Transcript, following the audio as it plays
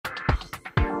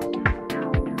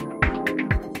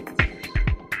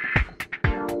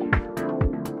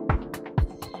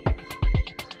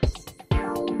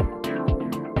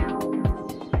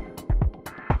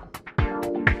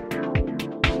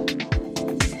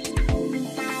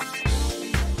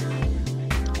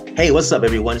Hey, what's up,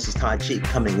 everyone? This is Todd Cheek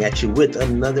coming at you with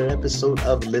another episode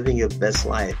of Living Your Best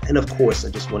Life. And of course, I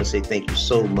just want to say thank you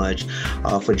so much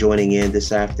for joining in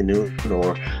this afternoon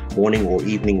or morning or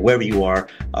evening, wherever you are,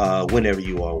 whenever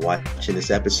you are watching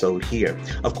this episode here.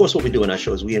 Of course, what we do in our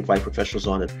show is we invite professionals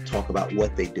on to talk about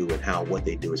what they do and how what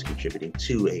they do is contributing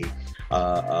to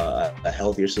a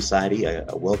healthier society, a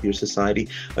wealthier society,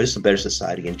 or just a better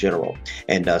society in general.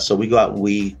 And so we go out and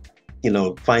we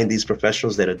find these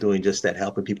professionals that are doing just that,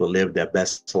 helping people live their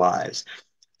best lives.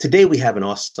 Today, we have an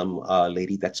awesome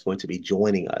lady that's going to be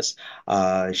joining us.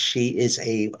 She is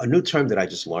a new term that I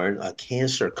just learned, a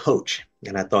cancer coach.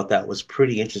 And I thought that was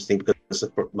pretty interesting because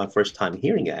it's my first time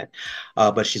hearing that.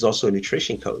 But she's also a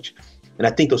nutrition coach. And I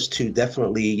think those two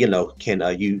definitely, can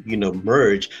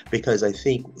merge, because I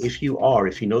think if you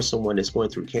know someone that's going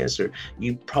through cancer,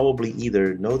 you probably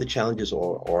either know the challenges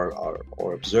or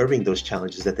observing those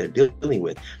challenges that they're dealing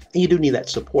with. And you do need that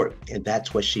support. And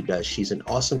that's what she does. She's an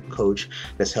awesome coach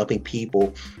that's helping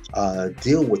people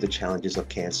deal with the challenges of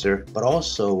cancer, but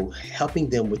also helping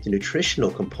them with the nutritional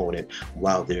component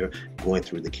while they're going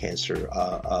through the cancer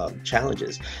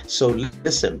challenges. So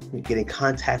listen, get in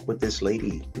contact with this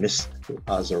lady, Miss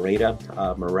Zoraida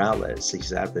Morales.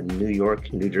 She's out of the New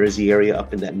York, New Jersey area,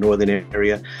 up in that northern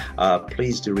area.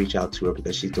 Please do reach out to her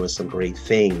because she's doing some great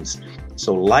things.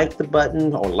 So like the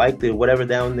button or like the whatever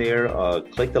down there,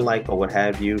 click the like or what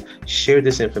have you. Share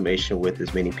this information with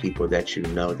as many people that you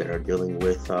know that are dealing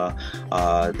with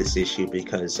this issue,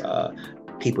 because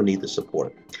people need the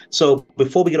support. So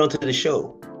before we get on to the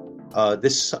show,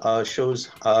 this shows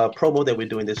a promo that we're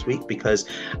doing this week, because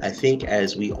I think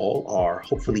as we all are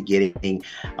hopefully getting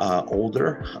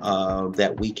older,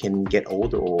 that we can get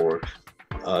older or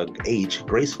age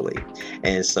gracefully.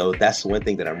 And so that's one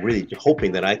thing that I'm really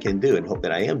hoping that I can do, and hope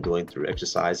that I am doing through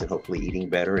exercise and hopefully eating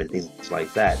better and things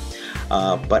like that.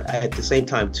 But at the same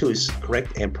time too, is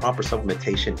correct and proper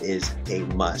supplementation is a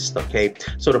must. Okay.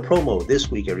 So the promo this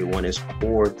week, everyone, is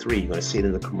Core 3. You're going to see it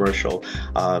in the commercial.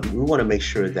 We want to make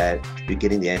sure that you're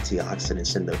getting the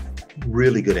antioxidants and the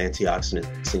really good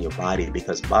antioxidants in your body,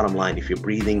 because bottom line, if you're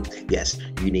breathing, yes,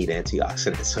 you need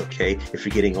antioxidants. Okay. If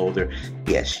you're getting older,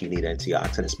 yes, you need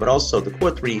antioxidants. But also the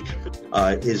Core 3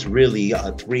 is really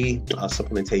three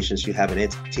supplementations. You have an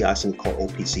antioxidant called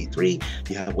OPC3.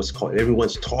 You have what's called,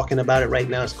 everyone's talking about it right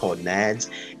now, it's called NADS,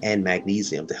 and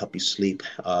magnesium to help you sleep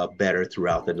better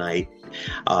throughout the night,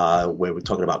 where we're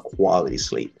talking about quality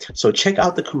sleep. So check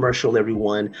out the commercial,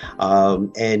 everyone,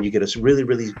 and you get a really,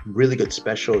 really, really good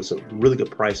special. It's a really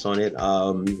good price on it.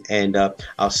 And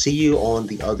I'll see you on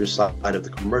the other side of the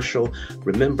commercial.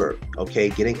 Remember, okay,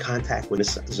 get in contact with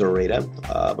Ms. Zoraida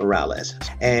Morales,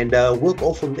 and we'll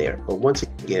go from there. But once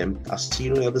again, I'll see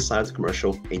you on the other side of the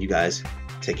commercial, and you guys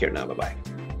take care now. Bye-bye.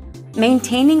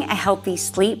 Maintaining a healthy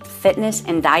sleep, fitness,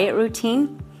 and diet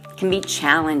routine can be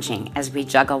challenging as we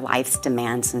juggle life's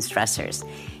demands and stressors.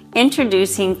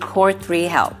 Introducing Core 3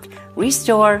 Health: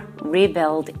 Restore,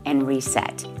 Rebuild, and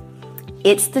Reset.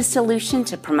 It's the solution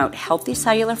to promote healthy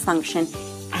cellular function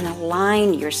and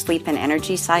align your sleep and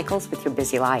energy cycles with your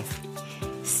busy life.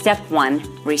 Step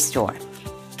 1, Restore.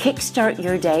 Kickstart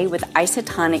your day with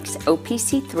Isotonics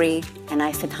OPC3 and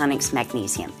Isotonics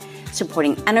Magnesium,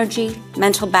 supporting energy,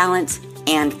 mental balance,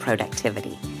 and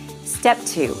productivity. Step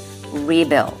 2,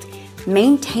 Rebuild.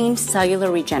 Maintain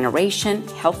cellular regeneration,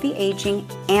 healthy aging,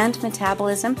 and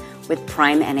metabolism with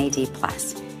Prime NAD+.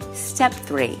 Step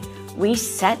 3,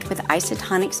 Reset with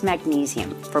Isotonics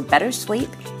Magnesium for better sleep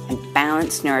and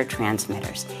balanced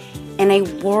neurotransmitters. In a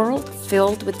world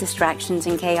filled with distractions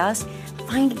and chaos,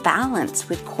 find balance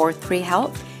with Core 3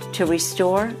 Health to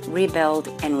restore, rebuild,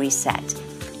 and reset.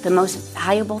 The most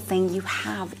valuable thing you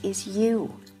have is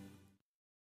you.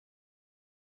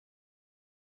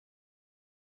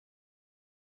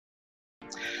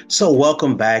 So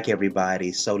welcome back,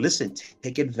 everybody. So listen,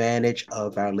 take advantage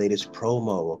of our latest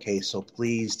promo. Okay, so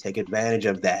please take advantage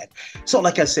of that. So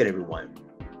like I said, everyone,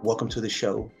 welcome to the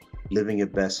show, Living Your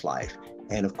Best Life.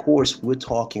 And of course, we're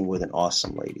talking with an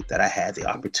awesome lady that I had the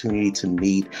opportunity to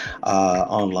meet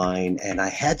online, and I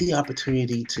had the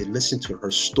opportunity to listen to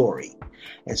her story.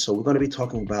 And so we're going to be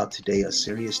talking about today a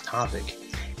serious topic.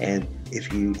 And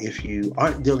if you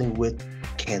aren't dealing with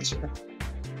cancer,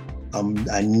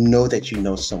 I know that you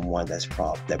know someone that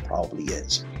probably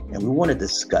is. And we want to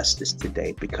discuss this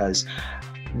today because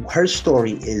her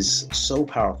story is so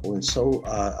powerful and so,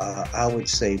 I would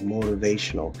say,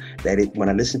 motivational that when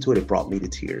I listened to it, it brought me to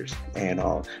tears. And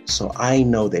so I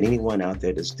know that anyone out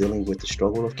there that's dealing with the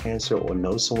struggle of cancer or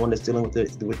knows someone that's dealing with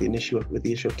the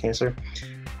issue of cancer,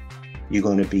 you're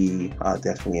going to be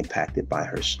definitely impacted by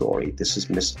her story. This is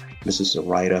Mrs.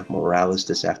 Zoraida Morales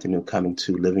this afternoon coming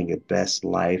to Living Your Best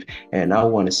Life. And I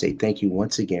want to say thank you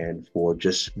once again for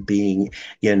just being,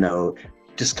 you know,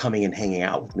 just coming and hanging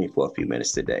out with me for a few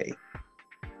minutes today.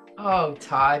 Oh,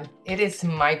 Todd, it is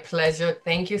my pleasure.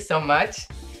 Thank you so much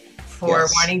for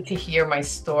Yes, wanting to hear my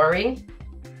story.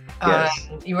 Um, yes.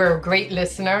 you were a great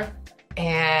listener,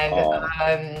 and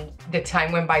Oh, the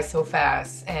time went by so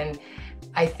fast. And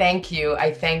I thank you.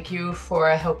 I thank you for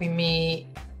helping me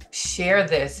share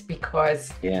this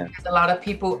because yeah. there's a lot of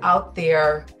people out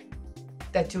there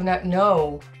that do not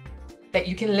know that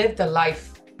you can live the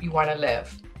life you want to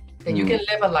live, that you can Mm,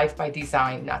 live a life by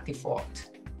design, not default.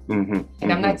 hmm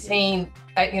And I'm hmm not saying,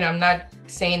 I'm not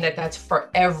saying that that's for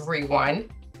everyone,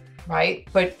 right?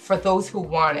 But for those who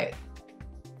want it,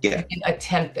 you Yeah. can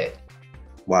attempt it.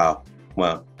 Wow.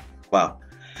 Wow. Wow.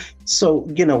 So,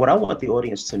 what I want the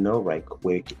audience to know right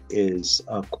quick is,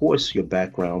 of course, your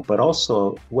background, but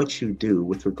also what you do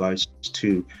with regards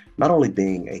to not only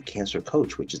being a cancer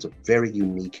coach, which is a very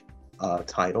unique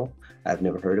title. I've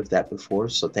never heard of that before,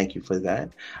 so thank you for that.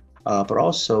 But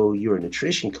also, you're a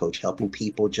nutrition coach, helping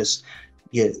people just,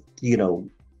 you, you know,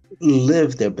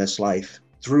 live their best life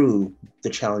through the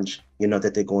challenge,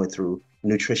 that they're going through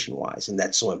nutrition wise. And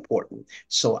that's so important.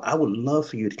 So I would love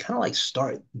for you to kind of like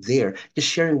start there, just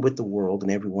sharing with the world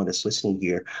and everyone that's listening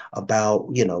here about,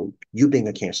 you being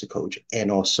a cancer coach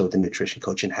and also the nutrition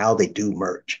coach and how they do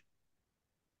merge.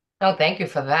 Oh, thank you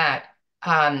for that.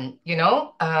 I've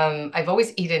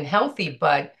always eaten healthy,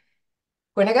 but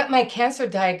when I got my cancer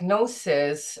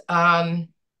diagnosis,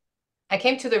 I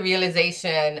came to the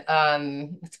realization,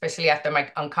 especially after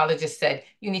my oncologist said,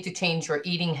 you need to change your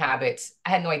eating habits.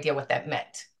 I had no idea what that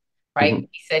meant, right? Mhm.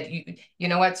 He said, you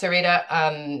know what, Sarita,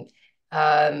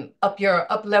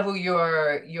 up level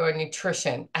your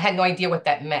nutrition. I had no idea what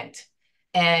that meant.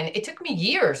 And it took me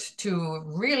years to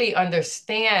really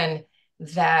understand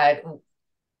that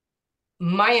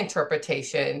my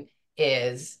interpretation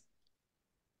is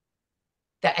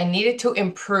that I needed to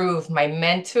improve my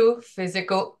mental,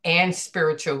 physical, and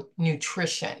spiritual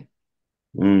nutrition.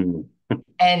 Mm,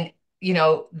 And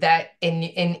that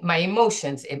in my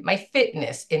emotions, in my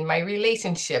fitness, in my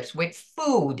relationships with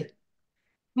food,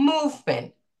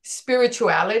 movement,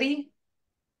 spirituality,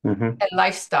 mhm, and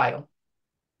lifestyle.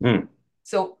 mm,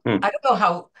 So mm. I don't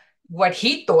know what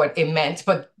he thought it meant,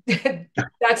 but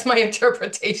that's my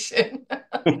interpretation.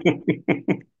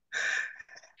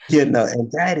 Yeah, no, and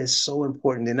that is so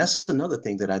important. And that's another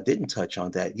thing that I didn't touch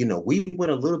on that, we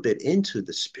went a little bit into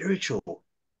the spiritual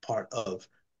part of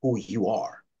who you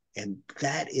are. And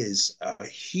that is a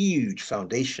huge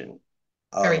foundation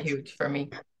Very of, huge for me.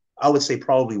 I would say,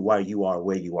 probably why you are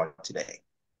where you are today.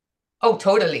 Oh,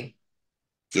 totally.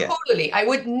 Yeah. Totally. I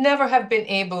would never have been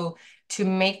able to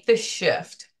make the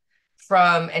shift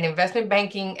from an investment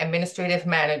banking administrative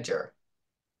manager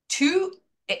to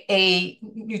a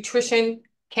nutrition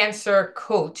cancer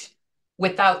coach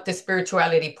without the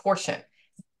spirituality portion.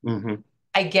 hmm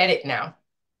I get it now.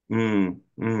 Mm,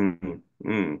 mm,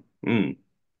 mm, mm.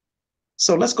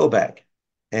 So let's go back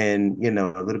and,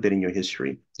 a little bit in your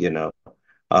history,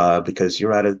 because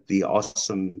you're out of the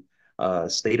awesome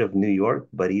state of New York,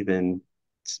 but even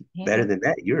better Yeah, than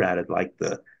that, you're out of like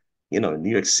the, New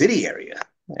York City area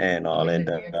and I'm all. in the And,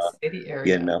 New York City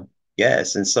you area. know,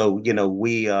 yes. And so,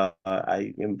 we, I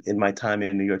am in my time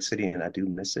in New York City and I do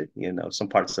miss it, some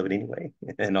parts of it anyway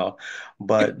and all.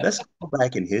 But let's go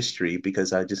back in history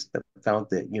because I just found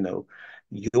that,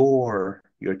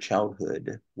 your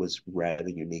childhood was rather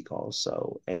unique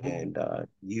also. And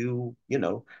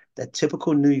that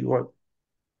typical New York,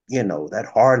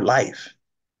 that hard life.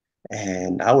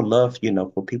 And I would love,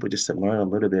 for people just to learn a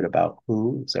little bit about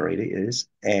who Zareta is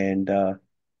and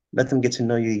let them get to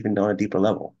know you even on a deeper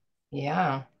level.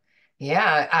 Yeah.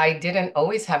 Yeah, I didn't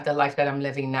always have the life that I'm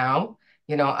living now.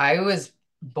 I was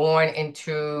born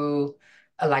into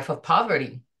a life of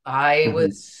poverty. I hmm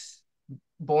was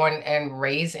born and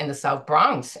raised in the South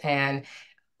Bronx and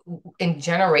in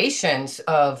generations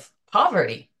of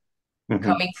poverty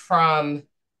hmm coming from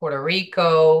Puerto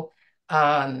Rico,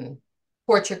 um,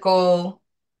 Portugal.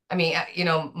 I mean,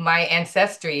 my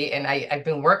ancestry, and I've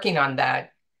been working on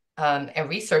that and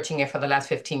researching it for the last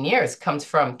 15 years, comes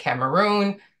from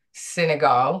Cameroon,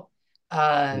 Senegal,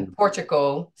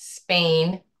 Portugal,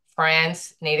 Spain,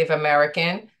 France, Native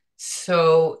American.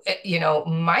 So,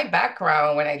 my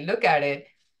background, when I look at it,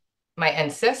 my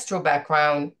ancestral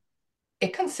background,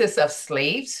 it consists of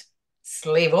slaves,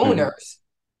 slave hmm owners,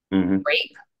 hmm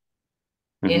rape,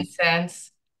 hmm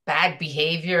incense, bad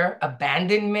behavior,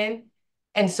 abandonment.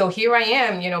 And so here I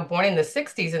am, born in the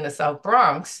 60s in the South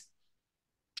Bronx.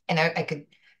 And I could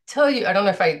tell you, I don't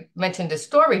know if I mentioned this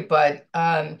story, but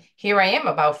here I am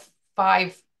about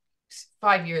five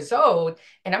 5 years old,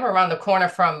 and I'm around the corner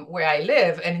from where I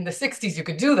live. And in the 60s, you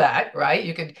could do that, right?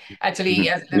 You could actually, Mhm.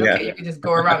 as a little Yeah. kid, you could just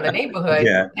go around the neighborhood.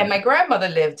 Yeah. And my grandmother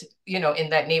lived, in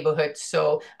that neighborhood.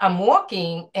 So I'm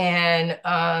walking, and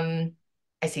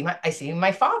I see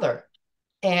my father,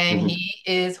 and Hmm. he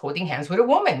is holding hands with a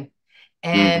woman.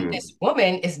 And Hmm. this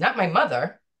woman is not my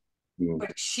mother, Hmm.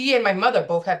 but she and my mother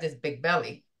both have this big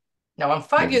belly. Now I'm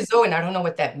 5 years old and I don't know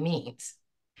what that means,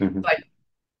 Hmm. but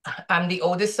I'm the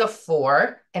oldest of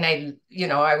four. And I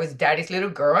was daddy's little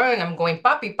girl and I'm going,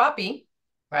 Papi, Papi,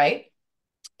 right?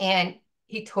 And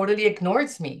he totally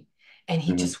ignores me and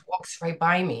he Hmm. just walks right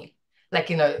by me, like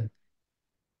you know,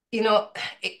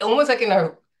 almost like in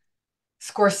a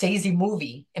Scorsese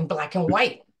movie in black and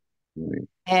white.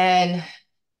 And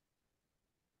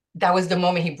that was the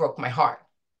moment he broke my heart.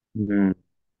 Hmm.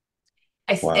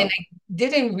 And Wow. I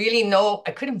didn't really know,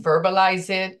 I couldn't verbalize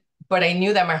it, but I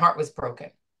knew that my heart was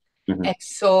broken. Hmm. And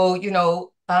so,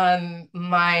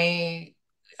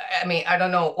 I mean, I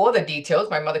don't know all the details.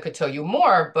 My mother could tell you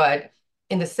more, but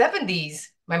in the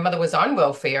 70s, my mother was on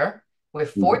welfare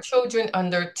with Hmm. four children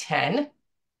under 10,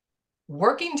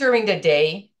 working during the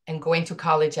day and going to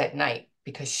college at night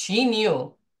because she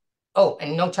knew, oh,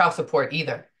 and no child support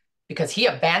either, because he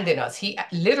abandoned us. He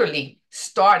literally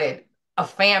started a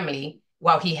family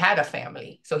while he had a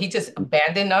family. So he just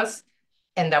abandoned us,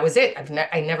 and that was it.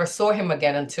 I never saw him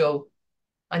again until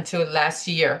last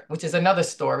year, which is another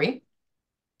story.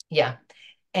 Yeah.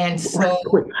 And Right.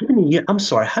 Wait, so how many years? I'm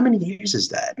sorry. How many years is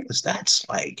that? Because that's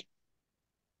like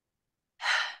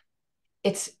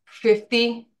it's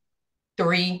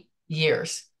 53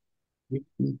 years.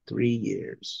 53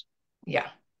 years. Yeah.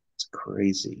 It's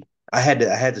crazy. I had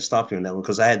to stop you on that one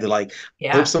because I had to like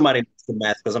hope Yeah. somebody knows the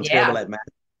math because I'm terrible Yeah. at math.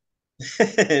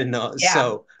 No, Yeah.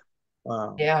 so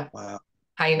wow, Yeah. wow,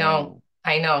 I know. wow.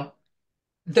 I know.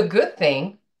 The good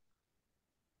thing,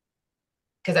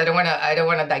 because I don't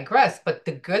want to digress, but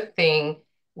the good thing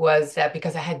was that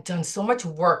because I had done so much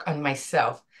work on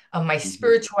myself, on my Hmm.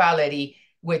 spirituality,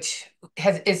 which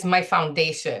is my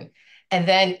foundation, and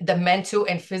then the mental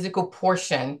and physical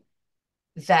portion,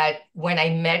 that when I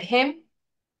met him,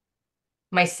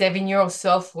 my 7-year-old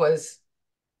self was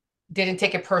didn't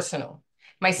take it personal.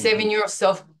 My Hmm. 7-year-old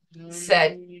self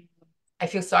said, I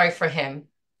feel sorry for him.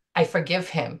 I forgive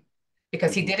him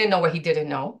because he Hmm. didn't know what he didn't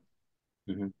know.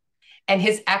 Hmm. And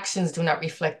his actions do not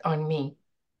reflect on me.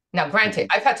 Now, granted, Hmm.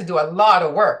 I've had to do a lot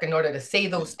of work in order to say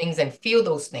those things and feel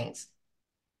those things.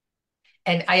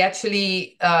 And I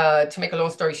actually, to make a long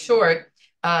story short,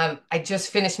 I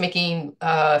just finished making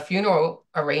funeral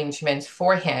arrangements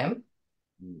for him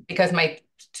because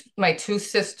my two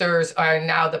sisters are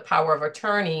now the power of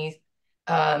attorneys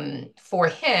for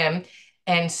him.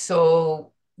 And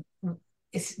so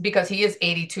it's because he is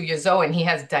 82 years old and he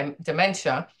has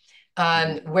dementia.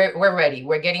 Hmm. We're ready.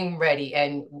 We're getting ready.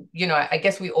 And, I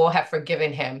guess we all have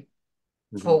forgiven him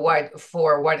Hmm.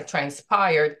 for what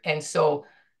transpired. And so,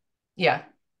 yeah.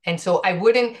 And so I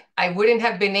wouldn't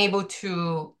have been able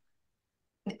to,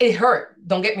 it hurt.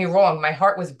 Don't get me wrong. My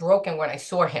heart was broken when I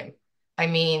saw him. I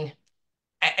mean,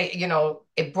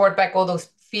 it brought back all those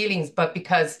feelings, but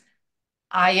because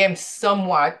I am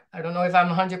somewhat, I don't know if I'm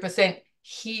 100%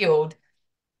 healed,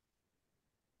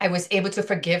 I was able to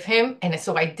forgive him. And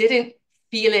so I didn't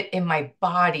feel it in my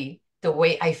body the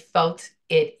way I felt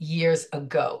it years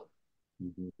ago.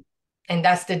 Hmm. And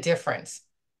that's the difference.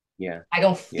 Yeah, I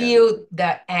don't yeah, feel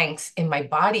that angst in my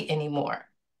body anymore.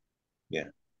 yeah.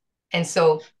 And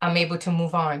so I'm able to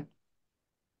move on.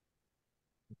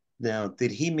 Now,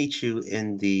 did he meet you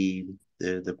in the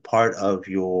part of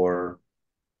your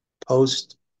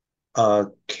post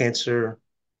cancer,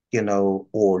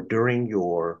 or during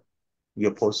your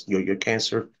post your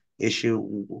cancer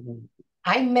issue?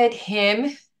 I met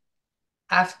him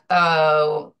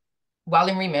after, while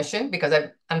in remission because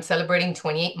I'm celebrating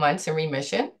 28 months in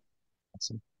remission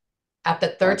Awesome. after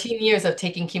Awesome. 13 years of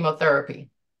taking chemotherapy.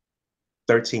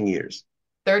 13 years.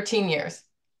 13 years.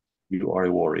 You are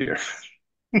a warrior.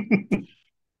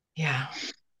 Yeah,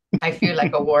 I feel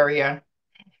like a warrior.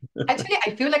 Actually,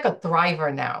 I feel like a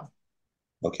thriver now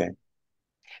Okay.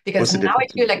 because What's the now I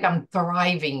difference? feel like I'm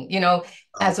thriving.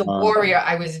 As a Uh, warrior,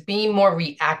 I was being more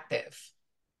reactive,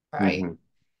 right? hmm.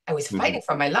 I was Hmm. fighting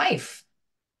for my life.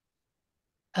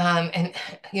 And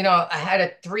I had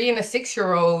a 3 and a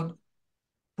 6-year-old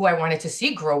who I wanted to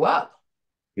see grow up.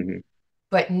 Hmm.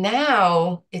 But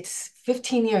now it's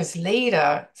 15 years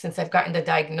later since I've gotten the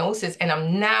diagnosis, and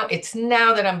it's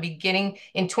now that I'm beginning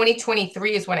in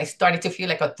 2023 is when I started to feel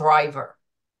like a thriver.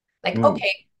 Like, Mm.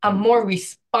 okay, I'm more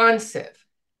responsive,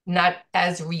 not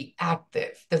as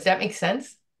reactive. Does that make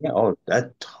sense? Yeah, oh,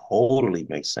 that totally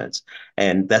makes sense.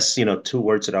 And that's, two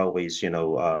words that I always,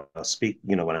 speak,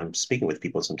 when I'm speaking with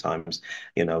people sometimes,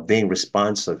 being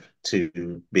responsive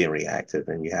to being reactive.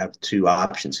 And you have two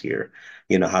options here,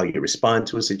 how you respond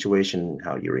to a situation,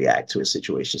 how you react to a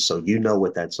situation. So you know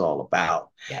what that's all about.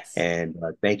 Yes. And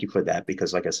thank you for that,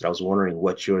 because like I said, I was wondering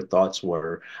what your thoughts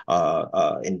were,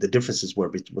 and the differences were,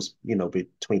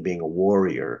 between being a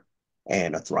warrior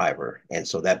and a thriver. And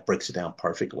so that breaks it down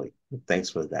perfectly. Thanks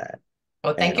for that.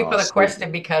 Well, thank And you for the so,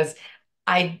 question because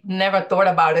I never thought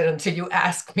about it until you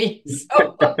asked me.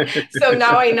 So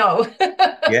now I know.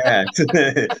 yeah,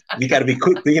 you got to be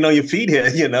quick thinking on your feet here,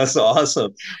 so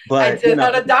awesome. I But, just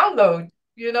had a download,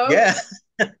 you know? yeah.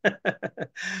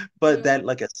 But Mm. that,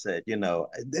 like I said,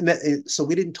 so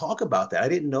we didn't talk about that. I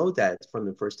didn't know that from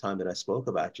the first time that I spoke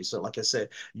about you. So, like I said,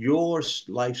 your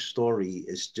life story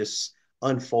is just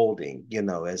unfolding,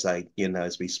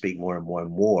 as we speak more and more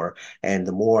and more. And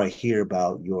the more I hear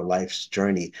about your life's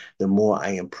journey, the more I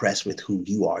impress with who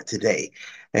you are today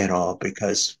and all,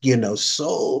 because,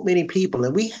 so many people,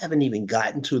 and we haven't even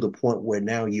gotten to the point where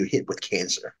now you're hit with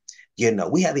cancer.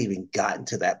 We haven't even gotten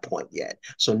to that point yet.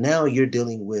 So now you're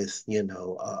dealing with,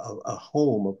 a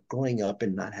home of growing up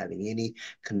and not having any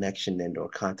connection and or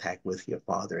contact with your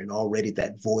father. And already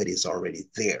that void is already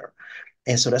there.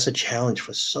 And so that's a challenge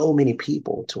for so many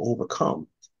people to overcome.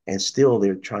 And still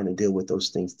they're trying to deal with those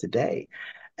things today.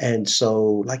 And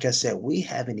so, like I said, we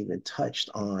haven't even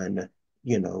touched on,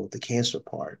 the cancer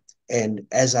part. And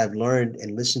as I've learned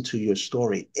and listened to your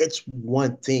story, it's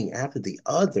one thing after the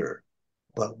other.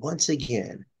 But once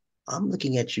again, I'm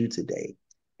looking at you today,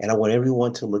 and I want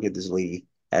everyone to look at this lady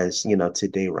as,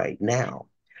 today, right now.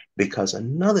 Because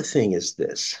another thing is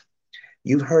this.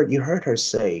 You heard her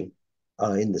say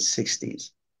in the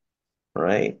 60s,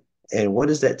 right? And what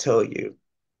does that tell you?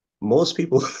 Most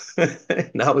people,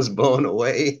 and I was blown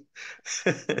away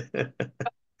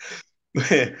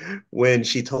when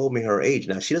she told me her age.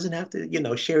 Now, she doesn't have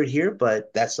to, share it here,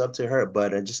 but that's up to her.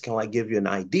 But I just kind of like give you an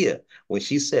idea. When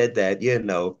she said that,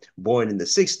 born in the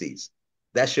 60s,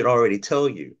 that should already tell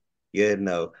you,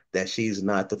 that she's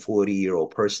not the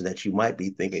 40-year-old person that you might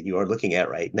be thinking you are looking at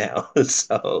right now.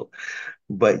 So,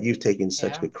 but you've taken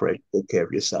such Yeah. good care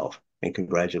of yourself, and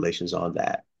congratulations on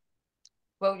that.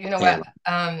 Well, you know And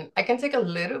what? I can take a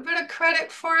little bit of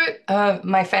credit for it.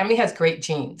 My family has great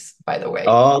genes, by the way.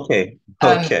 oh, okay,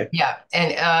 okay. Yeah,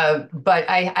 and but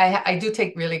I do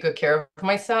take really good care of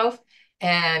myself.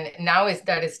 And now is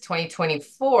that it's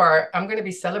 2024, I'm going to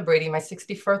be celebrating my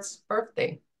 61st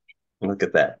birthday. Look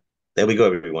at that. There we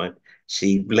go, everyone.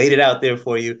 She laid it out there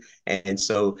for you. And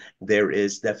so there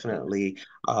is definitely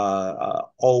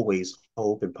always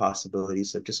hope and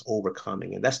possibilities of just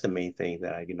overcoming. And that's the main thing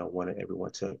that I, wanted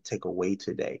everyone to take away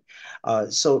today.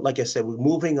 So like I said, we're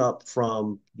moving up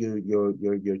from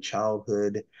your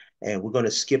childhood, and we're going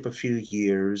to skip a few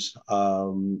years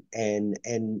and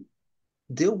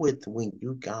deal with when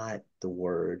you got the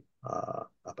word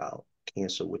about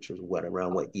cancer, which was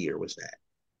around what year was that?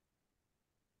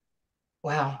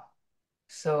 Wow.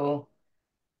 So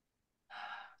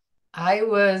I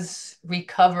was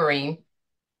recovering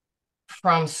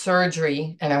from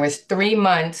surgery and I was 3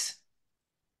 months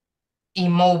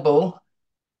immobile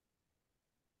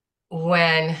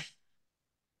when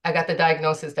I got the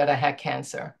diagnosis that I had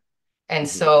cancer. And Mhm.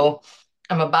 so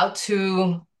I'm about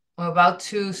to I'm about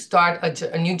to start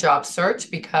a new job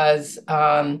search because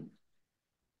I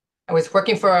was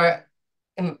working for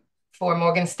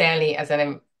Morgan Stanley as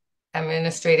an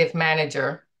administrative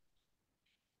manager,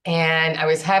 and I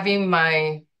was having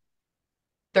my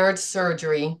third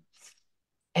surgery,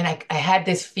 and I had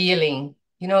this feeling,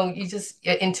 you just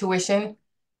your intuition,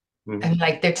 and Mhm.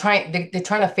 like they're trying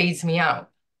to phase me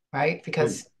out, right? Mhm.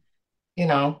 Because you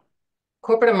know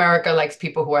corporate America likes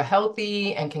people who are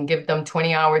healthy and can give them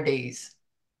 20-hour days.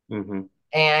 Mhm.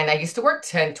 And I used to work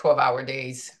 10, 12-hour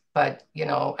days, but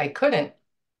I couldn't.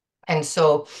 And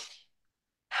so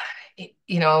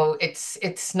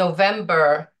it's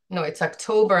November, no, it's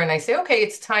October, and I say, okay,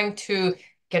 it's time to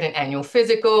get an annual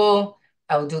physical.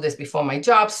 I'll do this before my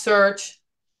job search.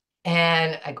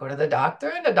 And I go to the doctor,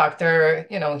 and the doctor,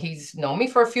 he's known me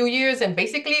for a few years, and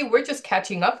basically we're just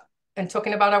catching up and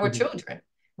talking about our Mhm. children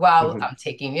while Mhm. I'm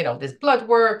taking, this blood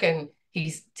work, and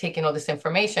he's taking all this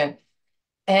information.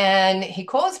 And he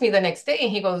calls me the next day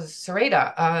and he goes,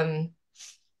 Sarita, are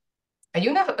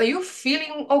you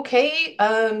feeling okay?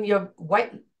 Your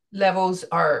white levels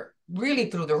are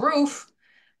really through the roof.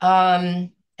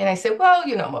 And I said, well,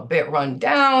 I'm a bit run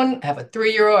down. I have a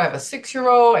 3-year-old, I have a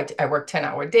 6-year-old. I work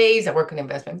 10-hour days. I work in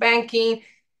investment banking.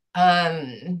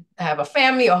 I have a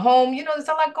family, a home, there's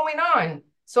a lot going on.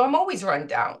 So I'm always run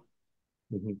down.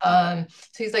 Hmm.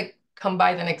 So he's like, come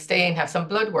by the next day and have some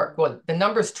blood work. Well, the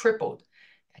numbers tripled.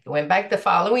 I went back the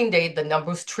following day, the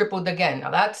numbers tripled again.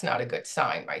 Now that's not a good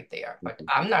sign right there, but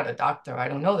I'm not a doctor. I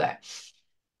don't know that.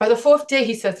 By the fourth day,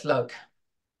 he says, look,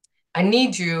 I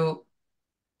need you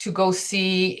to go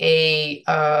see a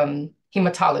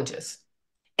hematologist.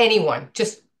 Anyone,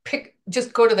 just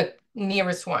go to the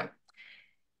nearest one.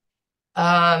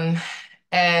 Um,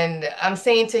 and I'm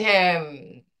saying to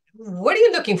him, what are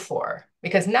you looking for?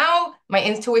 Because now my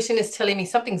intuition is telling me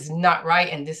something's not right,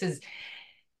 and this is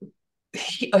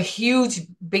a huge,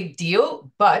 big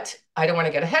deal, but I don't want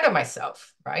to get ahead of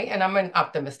myself, right? And I'm an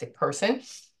optimistic person.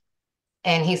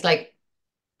 And he's like,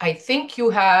 I think you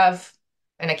have,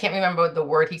 and I can't remember the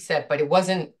word he said, but it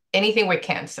wasn't anything with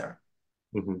cancer.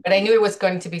 Hmm. But I knew it was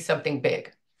going to be something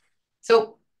big.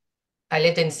 So I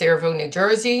lived in Sayreville, New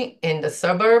Jersey, in the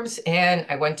suburbs, and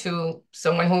I went to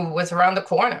someone who was around the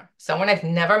corner, someone I've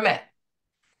never met.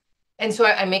 And so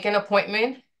I make an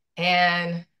appointment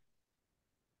and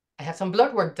I have some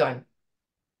blood work done,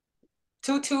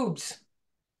 2 tubes.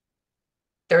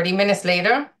 30 minutes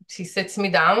later, she sits me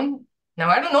down. Now,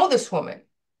 I don't know this woman.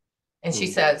 And she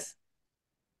Hmm. says,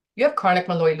 you have chronic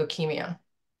myeloid leukemia.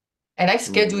 And I Hmm.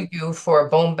 scheduled you for a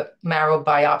bone marrow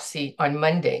biopsy on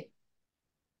Monday.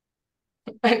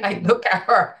 And I Hmm. look at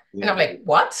her and Yeah. I'm like,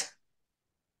 what?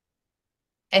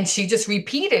 And she just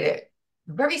repeated it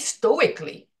very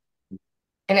stoically.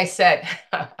 And I said,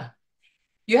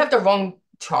 you have the wrong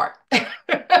chart.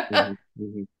 Hmm.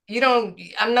 Hmm.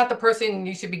 I'm not the person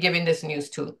you should be giving this news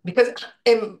to because,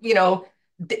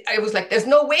 I was like, there's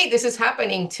no way this is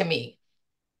happening to me.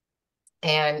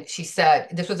 And she said,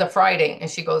 this was a Friday, and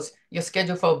she goes, you're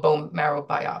scheduled for a bone marrow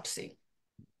biopsy.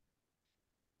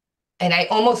 And I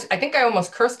think I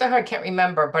almost cursed at her. I can't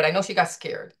remember, but I know she got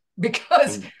scared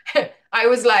because Hmm. I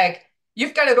was like,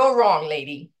 you've got it all wrong,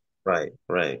 lady. Right,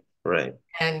 right, right.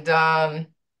 And I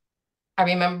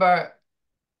remember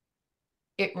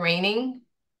it raining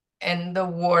and the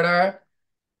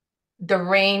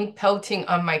rain pelting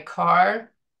on my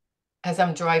car as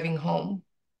I'm driving home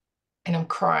and I'm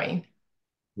crying.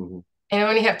 Hmm. And I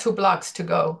only have 2 blocks to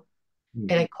go.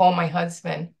 And Hmm. I call my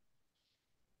husband.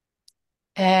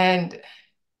 And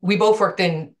we both worked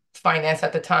in finance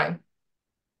at the time.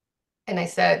 And I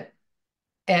said,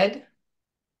 Ed,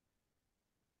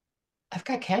 I've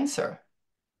got cancer.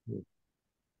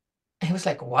 And he was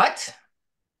like, what?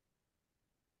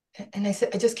 And I said,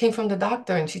 I just came from the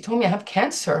doctor and she told me I have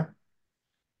cancer.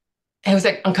 And he was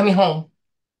like, I'm coming home.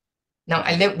 Now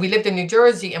Hmm. we lived in New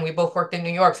Jersey and we both worked in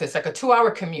New York. So it's like a 2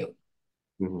 hour commute.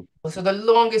 Hmm. Those are the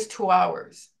longest 2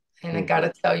 hours. And I Hmm.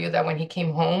 gotta tell you that when he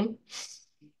came home,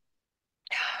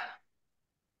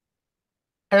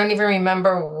 I don't even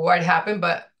remember what happened,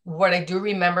 but what I do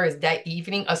remember is that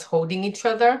evening, us holding each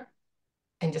other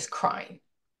and just crying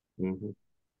Hmm.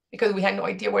 because we had no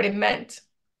idea what it meant.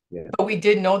 Yeah. But we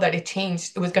did know that it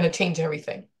was going to change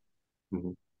everything.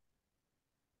 Hmm.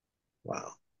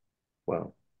 Wow.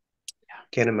 Wow.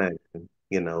 Can't imagine,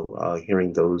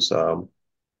 hearing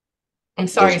I'm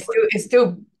sorry, those words.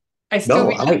 I still No,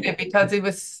 relive it because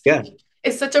yeah,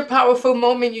 it's such a powerful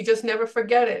moment. You just never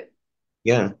forget it.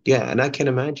 yeah, yeah. And I can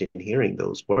imagine hearing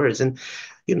those words. And,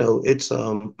 it's,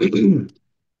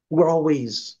 we're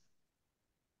always,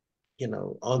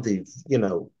 on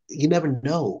you never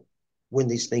know when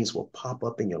these things will pop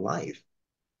up in your life.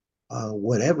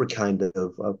 Whatever kind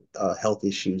of health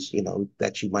issues,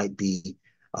 that you might be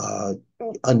uh,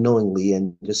 unknowingly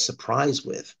and just surprised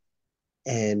with.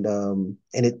 It's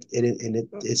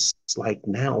like,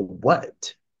 now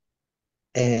what?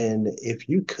 And if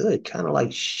you could kind of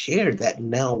like share that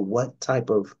now what type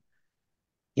of,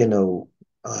 you know,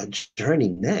 journey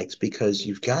next, because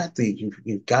you've got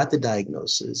the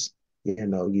diagnosis,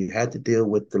 you had to deal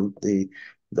with the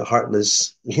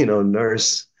heartless,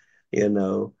 nurse,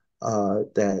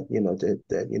 that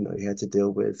you had to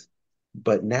deal with,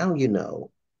 but now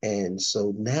and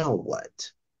so now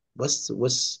what?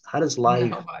 How does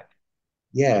life, No, but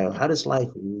yeah, how does life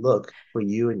look for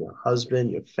you and your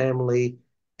husband, your family?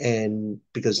 And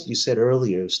because you said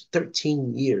earlier, it's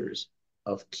 13 years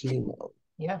of chemo,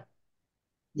 yeah,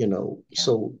 yeah.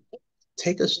 so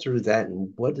take us through that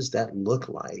and what does that look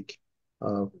like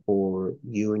for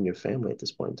you and your family at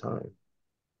this point in time?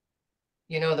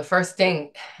 The first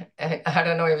thing, I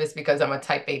don't know if it's because I'm a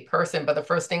type A person, but the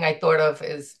first thing I thought of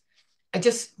is I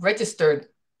just registered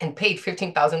and paid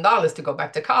 $15,000 to go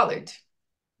back to college.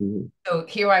 Mhm. So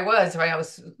here I was, right? I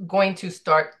was going to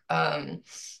start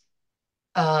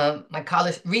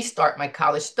restart my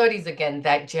college studies again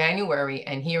that January,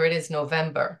 and here it is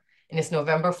November, and it's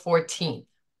November 14th.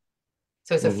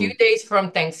 So it's a few Mm-hmm. days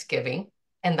from Thanksgiving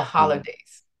and the Mm-hmm.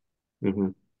 holidays,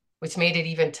 Mm-hmm. which made it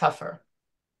even tougher.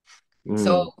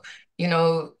 So,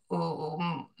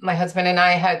 Mm. my husband and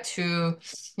I had to,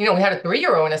 we had a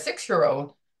 3-year-old and a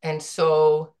 6-year-old. And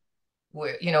so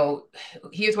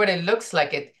here's what it looks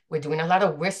like. We're doing a lot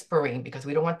of whispering because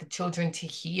we don't want the children to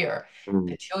hear. Mm.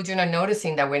 The children are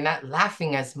noticing that we're not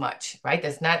laughing as much, right?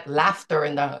 There's not laughter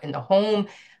in the home.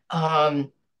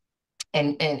 Um,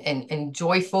 and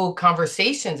joyful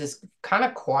conversations. It's kind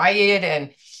of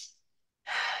quiet,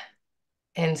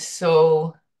 and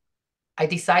so I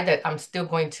decided I'm still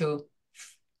going to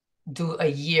do a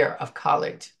year of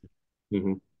college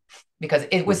Mm-hmm. because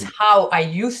it was Mm-hmm. how I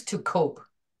used to cope,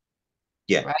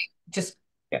 Yeah. right? Just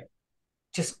Yeah.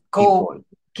 just Keep go, going.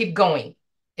 keep going.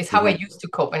 It's how I Mm-hmm. used to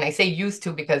cope. And I say used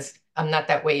to because I'm not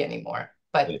that way anymore.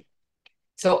 But Yeah.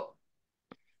 so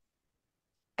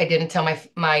I didn't tell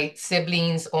my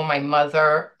siblings or my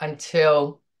mother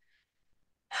until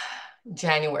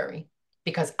January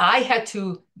because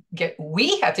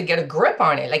we had to get a grip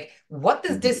on it. Like, what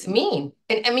does Mm-hmm. this mean?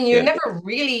 And I mean, you're Yeah. never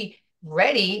really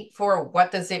ready for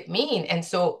what does it mean. And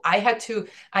so I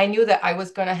knew that I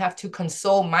was going to have to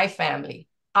console my family.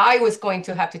 I was going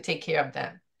to have to take care of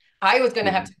them. I was going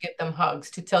to have Mm-hmm. to give them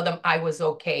hugs to tell them I was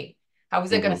okay. How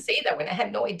was I going Mm-hmm. to say that when I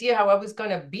had no idea how I was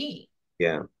going to be?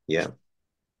 Yeah. Yeah. Yeah.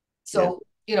 So,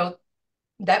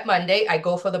 that Monday, I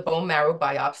go for the bone marrow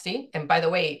biopsy. And by the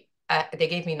way, they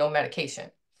gave me no medication.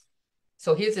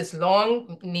 So here's this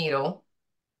long needle,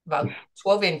 about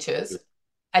 12 inches.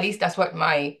 At least that's what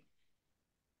my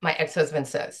ex-husband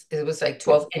says. It was like Yeah.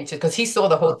 12 inches because he saw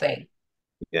the whole Wow. thing.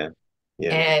 Yeah.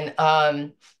 Yeah.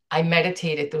 And I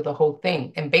meditated through the whole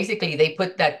thing. And basically, they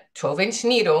put that 12-inch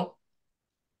needle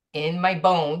in my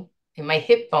bone, in my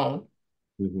hip bone,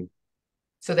 Mm-hmm.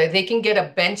 so that they can get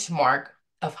a benchmark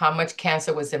of how much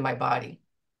cancer was in my body.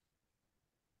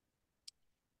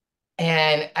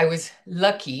 And I was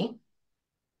lucky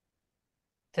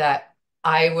that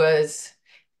I was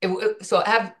so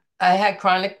I had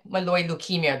chronic myeloid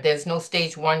leukemia. There's no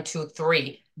stage one, two,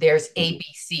 three. There's A, Mm-hmm. B,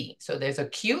 C. So there's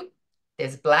acute,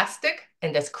 there's blastic,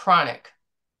 and there's chronic.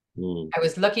 Mm. I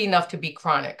was lucky enough to be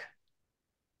chronic,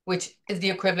 which is the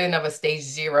equivalent of a stage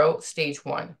zero, stage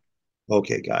one.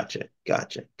 Okay. Gotcha.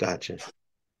 Gotcha. Gotcha.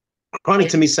 Chronic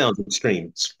And to me sounds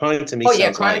extreme. Chronic to me oh yeah,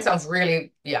 sounds chronic like, sounds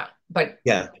really, yeah. But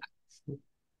yeah.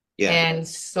 Yeah. and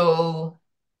so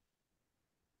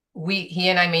he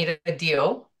and I made a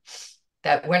deal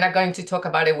that we're not going to talk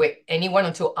about it with anyone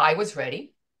until I was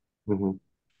ready. Mm-hmm.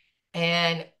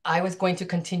 And I was going to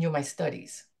continue my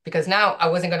studies because now I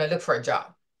wasn't going to look for a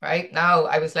job, right? Now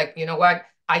I was like, you know what?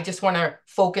 I just want to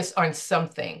focus on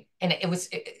something. And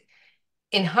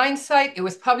in hindsight, it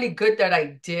was probably good that I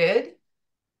did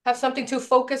have something to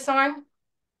focus on,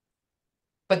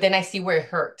 but then I see where it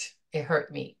hurt. It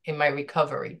hurt me in my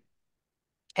recovery.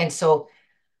 And so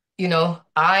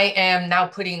I am now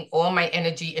putting all my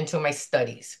energy into my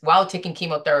studies while taking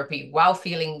chemotherapy, while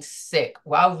feeling sick,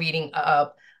 while reading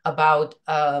up about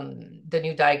the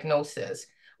new diagnosis,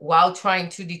 while trying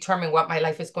to determine what my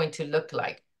life is going to look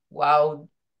like, while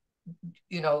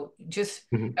just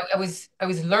Mm-hmm. I was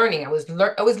learning. I was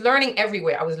learning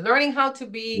everywhere. I was learning how to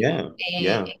be Yeah. a,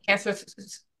 Yeah. a cancer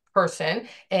person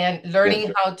and Yeah.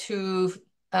 learning how to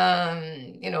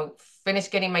finish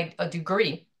getting my a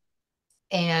degree.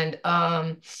 And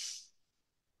I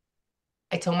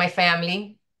told my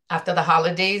family after the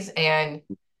holidays, and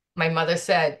my mother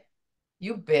said,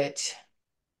 "You bitch,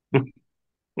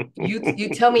 you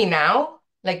tell me now,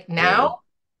 like Yeah. now."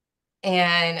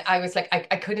 And I was like,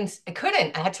 I couldn't.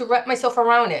 I had to wrap myself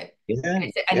around it. Yeah. And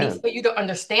I said, I need Yeah. for you to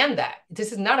understand that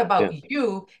this is not Yeah. about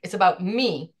you, it's about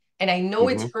me. And I know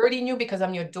it's Mm-hmm. hurting you because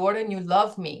I'm your daughter and you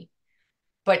love me,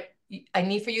 but I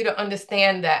need for you to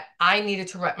understand that I needed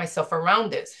to wrap myself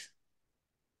around this.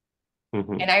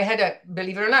 Mm-hmm. And I had to,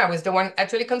 believe it or not, I was the one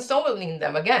actually consoling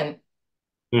them again.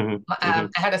 Mm-hmm. Mm-hmm.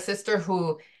 I had a sister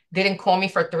who didn't call me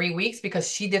for 3 weeks because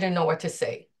she didn't know what to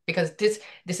say. Because this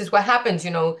is what happens,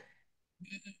 you know,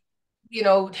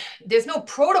 there's no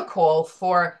protocol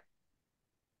for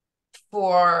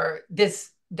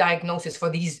this diagnosis, for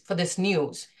this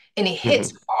news. And it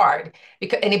hits Mm-hmm. hard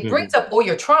because and it Mm-hmm. brings up all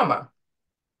your trauma,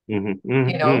 Mm-hmm.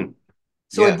 you know. Mm-hmm.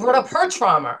 So it Yeah. brought up her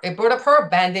trauma. It brought up her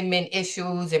abandonment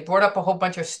issues. It brought up a whole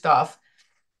bunch of stuff.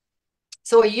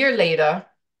 So a year later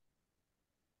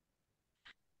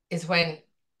is when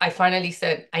I finally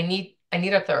said, I need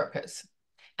a therapist.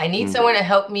 I need Mm-hmm. someone to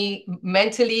help me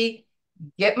mentally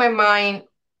get my mind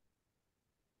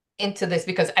into this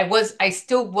because I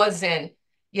still wasn't,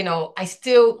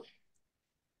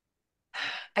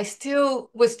 I still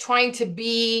was trying to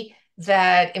be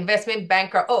that investment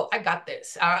banker. Oh, I got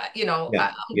this. Yeah.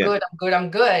 I'm Yeah. good. I'm good. I'm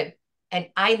good. And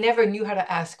I never knew how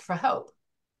to ask for help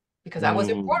because I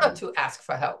wasn't brought up Mm-hmm. to ask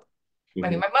for help. I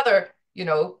mean, Mm-hmm. my mother,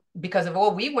 because of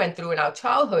all we went through in our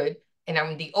childhood, and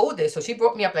I'm the oldest, so she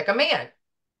brought me up like a man.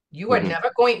 Mm-hmm.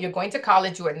 You're going to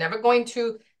college, you are never going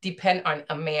to depend on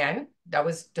a man. That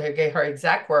was her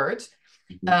exact words.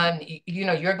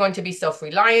 You're going to be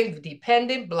self-reliant,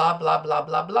 dependent, blah, blah, blah,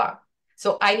 blah, blah.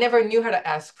 So I never knew how to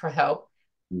ask for help.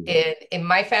 Mm-hmm. In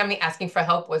my family, asking for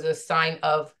help was a sign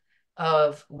of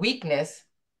weakness,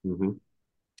 Mm-hmm.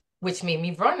 which made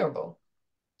me vulnerable.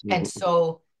 And Mm-hmm.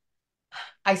 so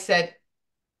I said,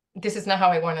 this is not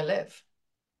how I want to live.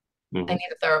 I Mm-hmm. need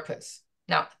a therapist.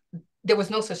 Now, there was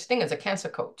no such thing as a cancer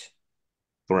coach.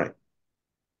 Right.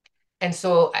 And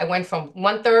so I went from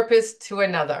one therapist to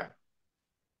another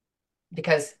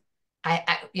because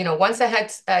once I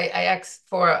asked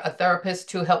for a therapist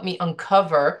to help me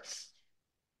uncover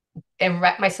and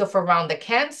wrap myself around the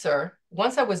cancer.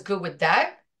 Once I was good with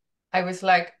that, I was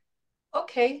like,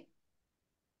 okay,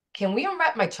 can we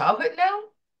unwrap my childhood now?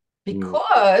 Mm-hmm.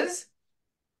 Because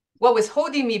what was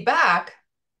holding me back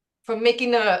from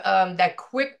making that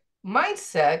quick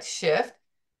mindset shift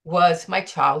was my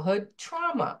childhood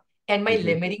trauma and my Mm-hmm.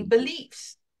 limiting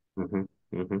beliefs. Mm-hmm.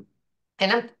 Mm-hmm.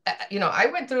 And I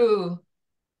went through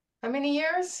how many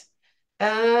years?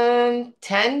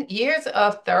 10 years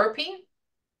of therapy.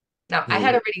 Now, I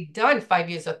had Mm-hmm. already done 5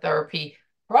 years of therapy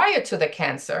prior to the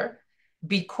cancer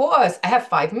because I had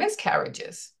 5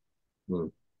 miscarriages.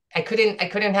 I couldn't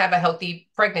have a healthy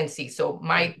pregnancy. So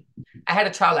I had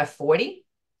a child at 40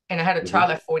 and I had a Mm-hmm.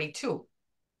 child at 42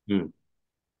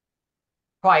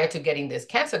 prior to getting this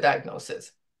cancer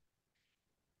diagnosis,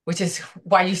 which is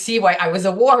why you see why I was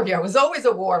a warrior. I was always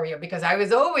a warrior because I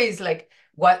was always like,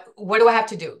 what do I have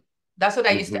to do? That's what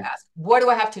I used Mm-hmm. to ask. What do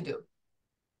I have to do?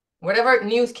 Whatever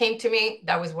news came to me,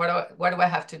 that was what do I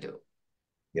have to do?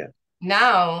 Yeah.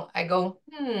 Now I go,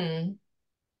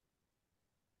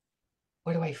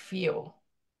 what do I feel?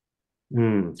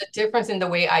 Mm. It's a difference in the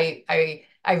way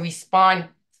I respond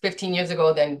 15 years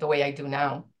ago than the way I do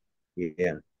now.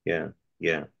 Yeah. Yeah.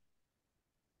 Yeah.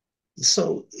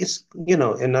 So it's,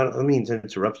 and I mean to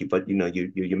interrupt you, but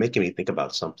you're making me think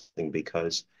about something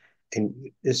because,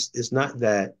 and it's not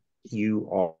that you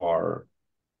are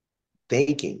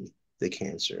thinking the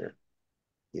cancer,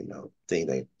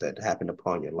 thing that happened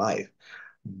upon your life,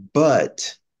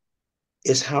 but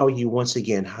it's how you, once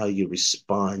again, how you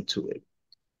respond to it.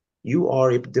 You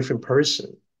are a different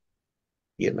person,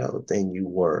 than you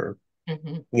were,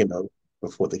 Mhm. you know,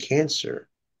 before the cancer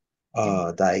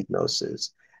Yeah.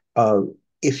 diagnosis. Uh,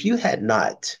 if you had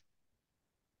not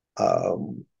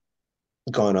um,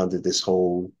 gone under this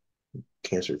whole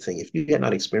cancer thing, if you had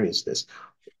not experienced this,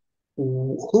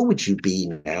 who would you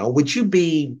be now? Would you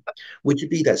be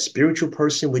that spiritual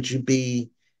person? Who would you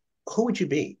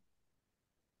be?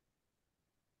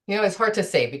 It's hard to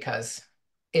say because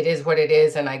it is what it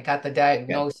is, and I got the Yeah,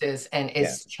 diagnosis, and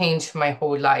yeah. it's changed my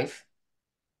whole life.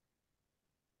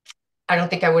 I don't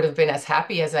think I would have been as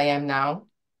happy as I am now,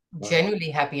 Wow.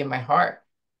 genuinely happy in my heart.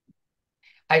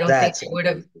 I don't think That's I would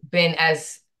have amazing. been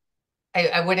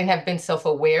I wouldn't have been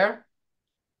self-aware.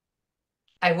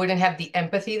 I wouldn't have the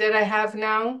empathy that I have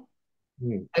now.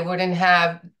 Mm, I wouldn't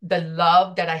have the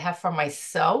love that I have for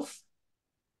myself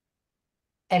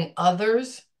and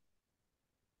others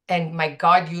and my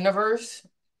God universe.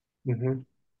 mhm.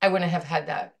 I wouldn't have had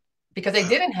that because I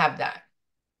didn't have that.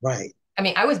 Right. I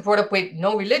mean, I was brought up with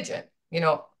no religion.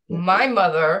 Yeah. My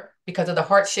mother, because of the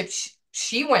hardship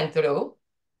she went through,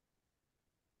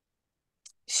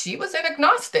 she was an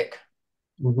agnostic.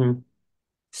 Hmm.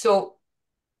 So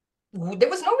there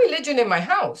was no religion in my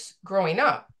house growing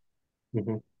up.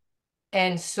 Hmm.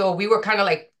 And so we were kind of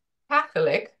like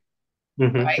Catholic,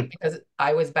 right? Hmm. Because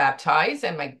I was baptized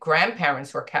and my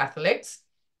grandparents were Catholics.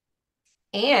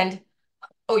 And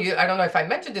I don't know if I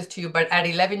mentioned this to you, but at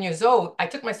 11 years old, I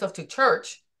took myself to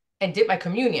church and did my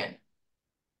communion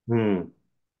Mm,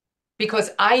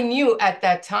 because I knew at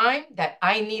that time that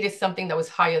I needed something that was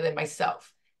higher than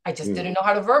myself. I just mm. didn't know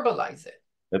how to verbalize it.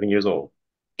 11 years old.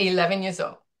 11 years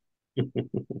old.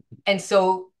 And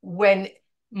so when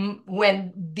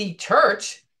the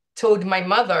church told my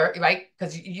mother, right?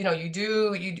 Because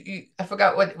I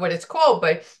forgot what it's called,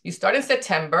 but you start in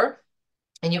September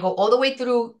and you go all the way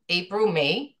through April,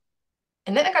 May.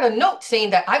 And then I got a note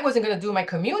saying that I wasn't going to do my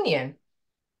communion.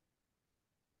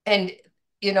 And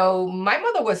my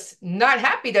mother was not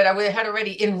happy that I had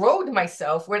already enrolled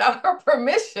myself without her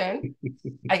permission.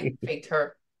 I faked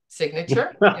her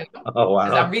signature, Oh,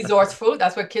 because I'm wow. resourceful.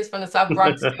 That's what kids from the South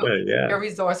Bronx do. Yeah. They're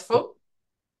resourceful.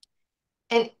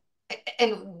 And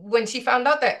and when she found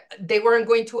out that they weren't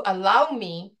going to allow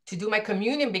me to do my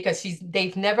communion because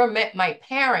they've never met my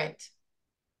parent,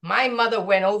 my mother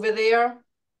went over there,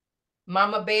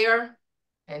 Mama Bear,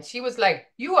 and she was like,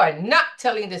 "You are not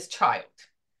telling this child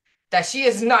that she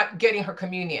is not getting her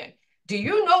communion. Do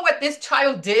you know what this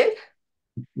child did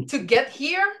to get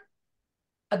here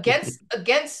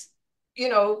against you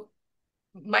know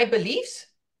my beliefs?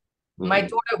 My Mm,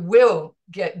 daughter will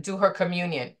do her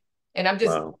communion." And I'm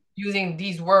just wow. using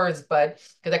these words, but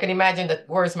because I can imagine the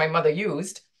words my mother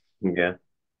used. Yeah.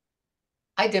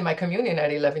 I did my communion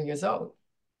at 11 years old.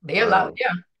 They allowed, Wow.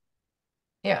 yeah,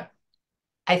 yeah.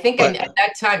 I think at But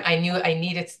that time I knew I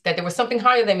needed that there was something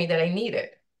higher than me that I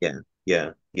needed. yeah,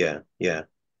 yeah, yeah, yeah.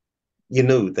 You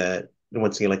knew that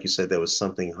once again, like you said, there was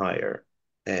something higher.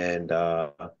 And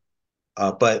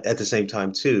but at the same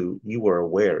time too, you were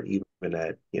aware, even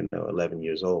at, 11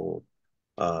 years old,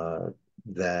 uh,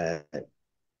 that,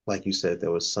 like you said,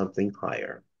 there was something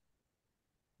higher.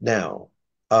 Now,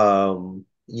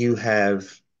 you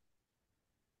have,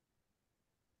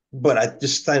 but I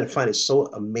just find it so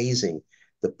amazing.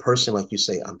 The person, like you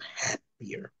say, I'm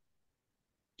happier,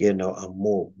 I'm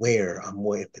more aware, I'm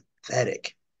more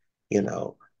empathetic, you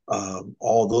know,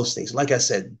 all those things. Like I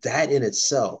said, that in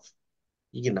itself,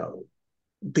 you know,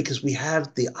 because we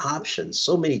have the options,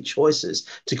 so many choices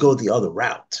to go the other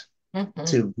route, Hmm.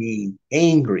 to be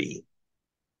angry,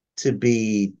 to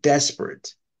be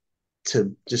desperate,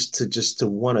 to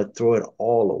want to throw it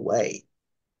all away.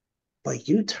 But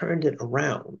you turned it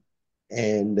around.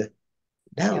 And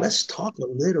now Yeah. let's talk a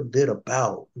little bit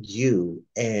about you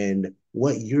and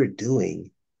what you're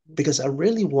doing, because I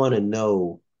really want to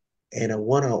know, and I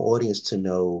want our audience to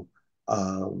know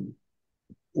um,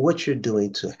 what you're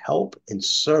doing to help and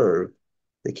serve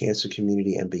the cancer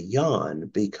community and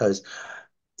beyond. Because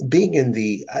being in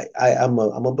I'm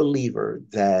a believer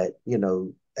that,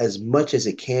 as much as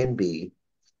it can be,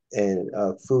 and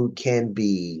food can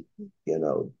be,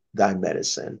 thy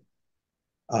medicine.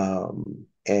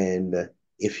 And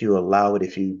if you allow it,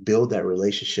 if you build that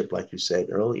relationship, like you said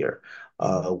earlier,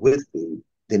 Mhm. with food,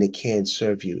 then it can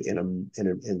serve you in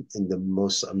the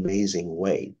most amazing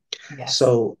way.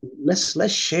 Yes. So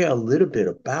let's share a little bit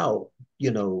about,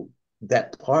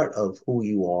 that part of who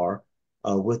you are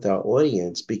with our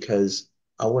audience, because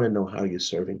I want to know how you're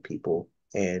serving people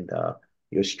and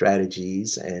your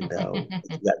strategies and what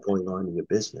you got going on in your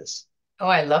business. Oh,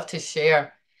 I love to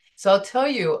share. So I'll tell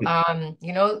you,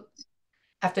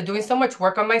 after doing so much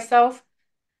work on myself,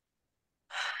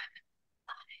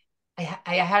 I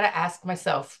had to ask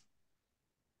myself,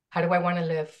 how do I want to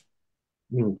live?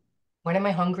 Mm, What am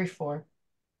I hungry for?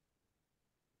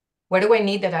 What do I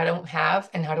need that I don't have?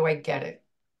 And how do I get it?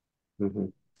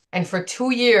 mhm, And for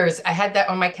 2 years, I had that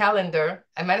on my calendar.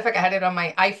 As a matter of fact, I had it on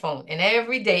my iPhone, and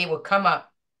every day it would come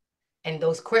up, and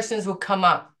those questions would come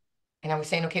up. And I was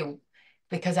saying, okay,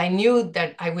 because I knew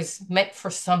that I was meant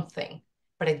for something,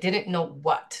 but I didn't know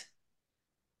what.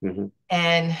 mhm,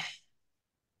 And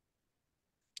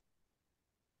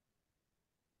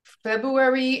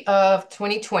February of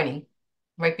 2020,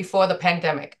 right before the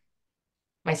pandemic,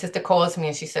 my sister calls me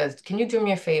and she says, "Can you do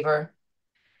me a favor?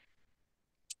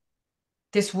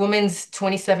 This woman's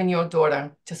 27-year-old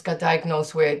daughter just got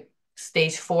diagnosed with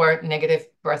stage 4 negative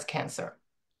breast cancer.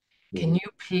 Can mhm, you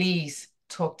please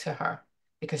talk to her?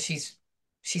 Because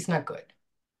she's not good.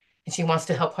 And she wants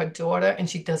to help her daughter and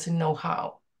she doesn't know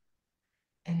how."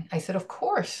 And I said, "Of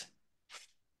course."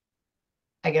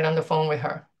 I get on the phone with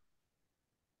her.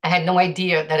 I had no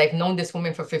idea that I've known this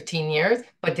woman for 15 years,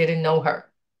 but didn't know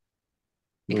her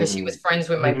because she was mhm, friends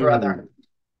with my brother.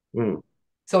 mm, mm.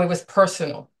 So it was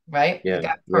personal, right? It Yeah,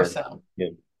 got yeah, personal. yeah.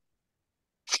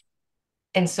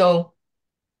 And so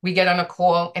we get on a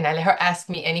call and I let her ask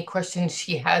me any questions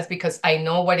she has because I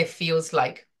know what it feels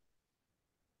like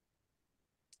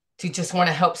to just want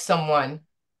to help someone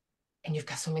and you've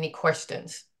got so many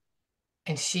questions.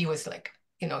 And she was like,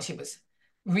 she was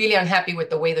really unhappy with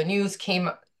the way the news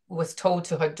was told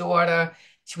to her daughter.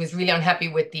 She was really unhappy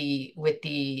with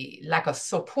the lack of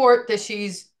support that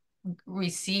she's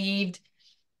received.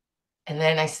 And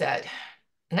then I said,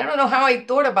 and I don't know how I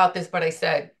thought about this, but I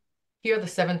said, here are the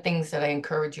 7 things that I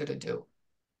encourage you to do.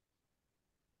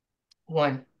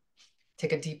 One,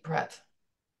 take a deep breath.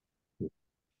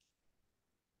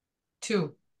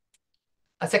 Two,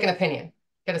 a second opinion.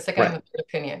 Get a second and Right. a third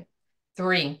opinion.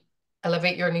 Three,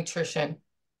 elevate your nutrition.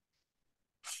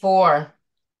 Four,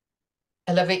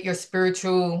 elevate your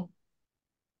spiritual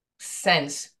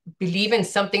sense. Believe in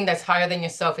something that's higher than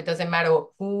yourself. It doesn't matter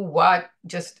who, what,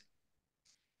 just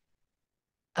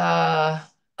uh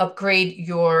upgrade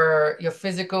your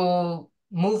physical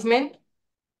movement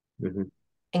Hmm.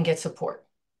 and get support.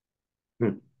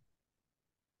 Hmm.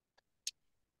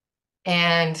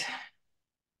 And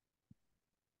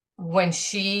when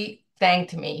she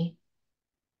thanked me,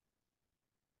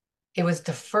 it was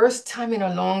the first time in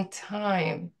a long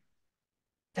time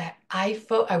that I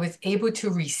felt I was able to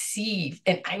receive,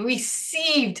 and I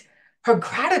received her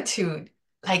gratitude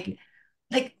like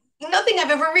like nothing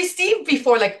I've ever received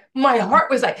before. Like my heart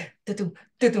was like da-dum,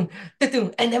 da-dum,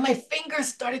 da-dum, and then my fingers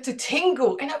started to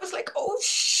tingle, and I was like, "Oh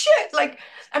shit!" Like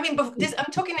I mean, but this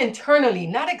I'm talking internally,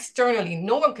 not externally.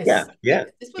 No one could Yeah, see yeah,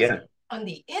 it. This was yeah, on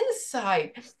the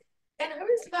inside, and I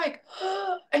was like,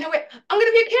 and I went, "I'm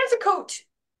gonna be a cancer coach."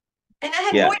 And I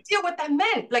had no yeah. idea what that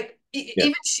meant. Like Yeah.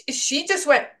 even she just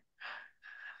went.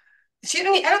 She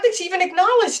didn't. I don't think she even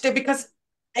acknowledged it because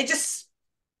I just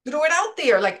threw it out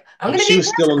there. Like I'm gonna be She a was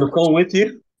still cancer on the coach. phone with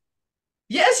you.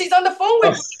 Yeah, she's on the phone Oh,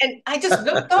 with me, and I just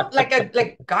looked up like a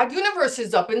like God universe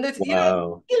is up in this,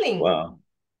 wow, healing. wow.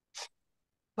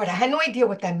 But I had no idea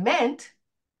what that meant.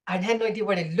 I had no idea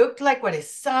what it looked like, what it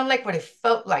sounded like, what it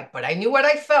felt like. But I knew what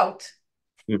I felt,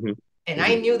 Hmm. and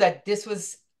I Hmm. knew that this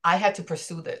was. I had to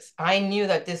pursue this. I knew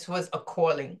that this was a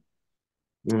calling,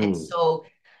 and Mm. so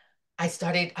I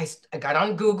started, I got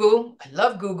on Google. I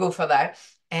love Google for that.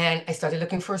 And I started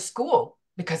looking for a school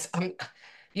because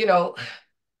you know,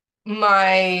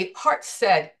 my heart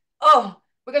said, oh,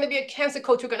 we're going to be a cancer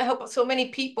coach. We're going to help so many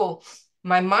people.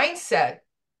 My mind said,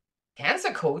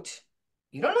 cancer coach?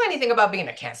 You don't know anything about being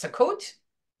a cancer coach.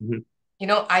 Hmm.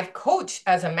 I've coached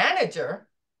as a manager,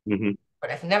 Hmm.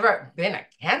 but I've never been a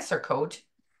cancer coach.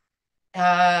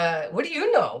 What do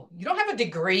you know? You don't have a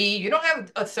degree, you don't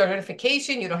have a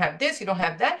certification, you don't have this, you don't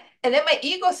have that. And then my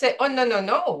ego said, oh, no, no,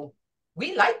 no.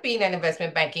 We like being an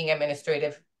investment banking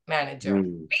administrative manager.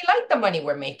 Mm. We like the money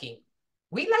we're making.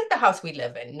 We like the house we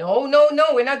live in. No, no, no,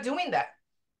 we're not doing that.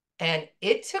 And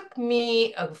it took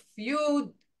me a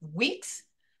few weeks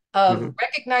of Hmm.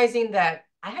 recognizing that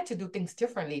I had to do things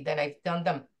differently than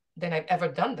I've ever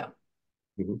done them.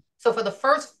 Hmm. So for the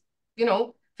first,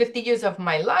 50 years of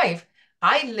my life,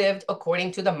 I lived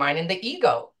according to the mind and the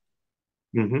ego.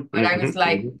 Hmm. But I Hmm. was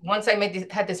like, Hmm. once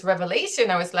had this revelation,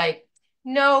 I was like,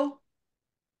 no,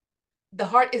 the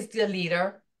heart is the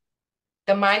leader.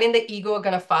 The mind and the ego are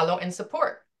going to follow and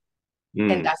support.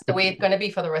 And Mm. that's the way it's going to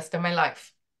be for the rest of my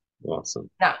life. Awesome.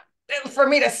 Now, for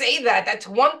me to say that, that's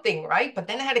one thing, right? But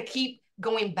then I had to keep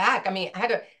going back. I mean, I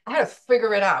had to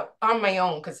figure it out on my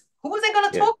own because who was I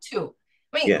going to Yeah, talk to?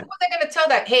 I mean, who yeah. was I going to tell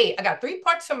that, hey, I got three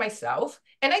parts of myself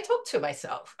and I talk to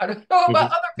myself. I don't know about Hmm.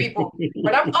 other people,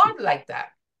 but I'm odd like that.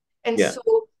 And Yeah. so,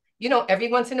 every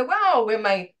once in a while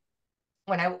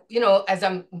when I, as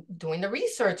I'm doing the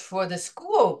research for the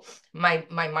school, my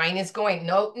mind is going,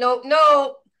 no, no,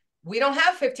 no, we don't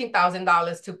have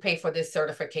 $15,000 to pay for this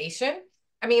certification.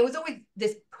 I mean, it was always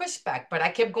this pushback, but I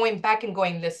kept going back and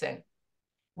going, listen,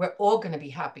 we're all going to be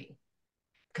happy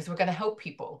because we're going to help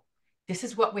people. This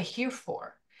is what we're here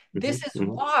for. Hmm. This is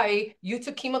Hmm. why you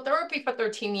took chemotherapy for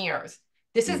 13 years.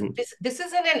 This is Hmm. this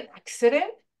isn't an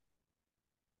accident.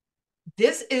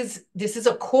 This is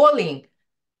a calling.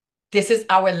 This is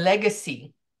our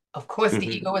legacy. Of course, the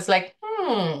Hmm. ego is like,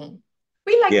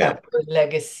 we like Yeah, that word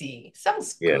legacy.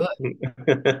 Sounds yeah. good.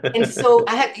 And so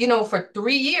I had, for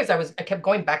 3 years, I kept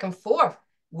going back and forth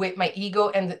with my ego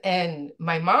and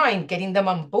my mind, getting them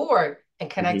on board. And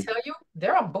can I Hmm. tell you,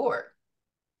 they're on board.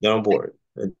 They're on board.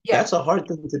 And Yeah. that's a hard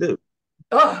thing to do.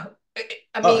 Oh,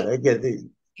 I Oh, mean, again,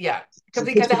 yeah, this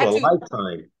because I took a had to,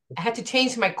 lifetime. I had to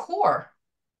change my core.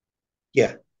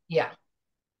 Yeah, Yeah.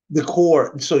 the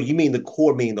core. So you mean the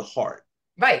core, meaning the heart,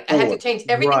 Right. I had to core, change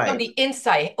everything from right? the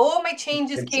inside. All my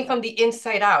changes came Inside. from the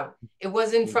inside out. It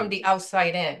wasn't from Hmm. the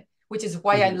outside in, which is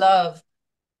why I Hmm. love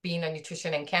being a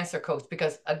nutrition and cancer coach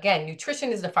because, again,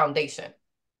 nutrition is the foundation.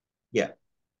 Yeah,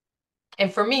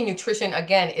 And for me, nutrition,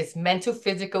 again, is mental,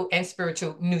 physical, and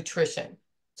spiritual nutrition.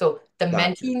 So the gotcha.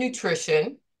 mental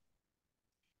nutrition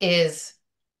is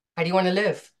how do you want to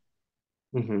live?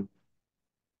 Hmm.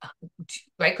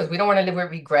 Right? Because we don't want to live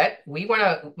with regret. We want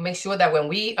to make sure that when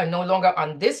we are no longer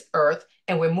on this earth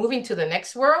and we're moving to the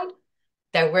next world,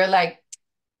 that we're like,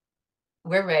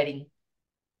 we're ready.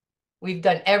 We've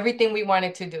done everything we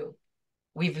wanted to do.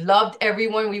 We've loved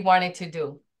everyone we wanted to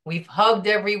do. We've hugged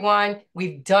everyone.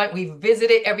 We've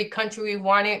visited every country we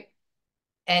wanted.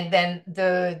 And then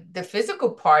the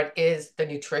physical part is the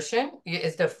nutrition,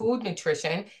 is the food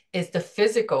nutrition, is the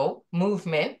physical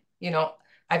movement,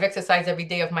 I've exercised every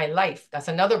day of my life. That's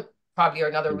probably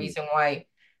another Hmm. reason why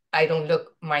I don't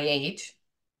look my age.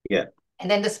 Yeah.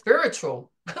 And then the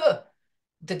spiritual,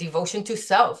 the devotion to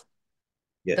self,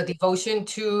 Yeah. the devotion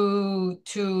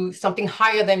to something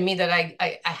higher than me that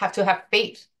I have to have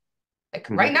faith. Like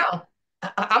right Hmm. now,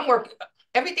 I'm working.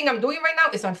 Everything I'm doing right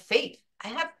now is on faith.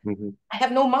 Hmm. I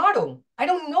have no model. I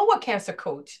don't know a cancer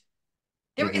coach.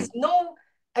 There Hmm. is no,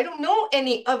 I don't know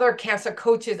any other cancer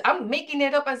coaches. I'm making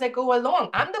it up as I go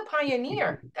along. I'm the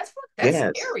pioneer. That's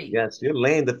Yes. scary. Yes. You're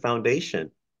laying the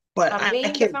foundation. But I'm I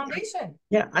laying the can't, foundation.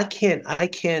 yeah, I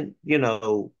can't,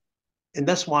 and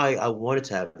that's why I wanted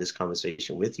to have this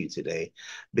conversation with you today,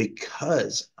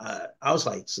 because I was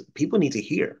like, people need to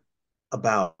hear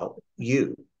about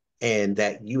you and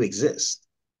that you exist.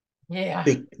 Yeah.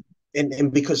 Be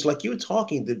and because like you were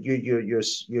talking that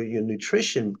your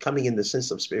nutrition coming in the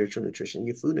sense of spiritual nutrition,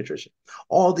 your food nutrition,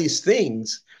 all these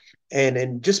things,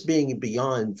 and just being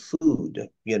beyond food,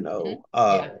 Mhm.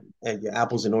 Yeah. and your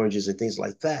apples and oranges and things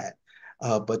like that.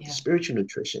 But the Yeah. spiritual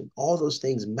nutrition, all those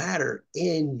things matter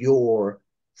in your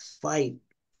fight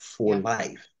for Yeah.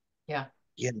 life.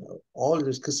 Yeah. All of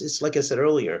this, because it's like I said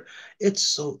earlier, it's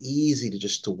so easy to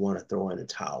just to want to throw in a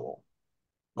towel.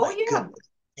 Oh, My yeah. goodness.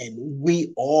 And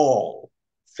we all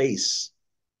face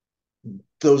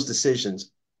those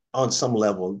decisions on some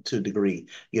level to a degree,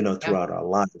 Yeah. throughout our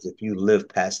lives. If you live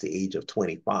past the age of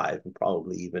 25 and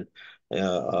probably even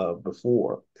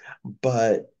before.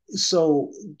 But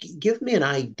so give me an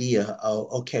idea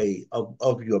of, okay,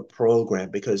 of your program,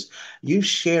 because you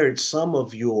shared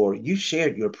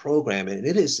your program, and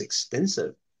it is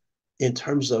extensive in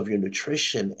terms of your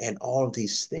nutrition and all of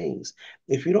these things.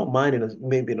 If you don't mind,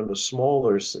 maybe in a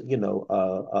smaller,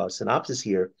 synopsis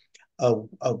here of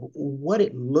what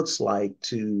it looks like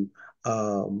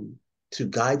um, to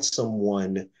guide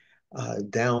someone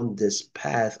down this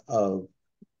path of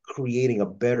creating a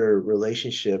better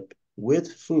relationship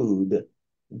with food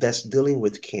that's dealing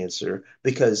with cancer.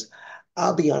 Because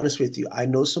I'll be honest with you, I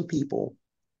know some people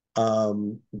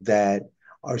that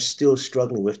are still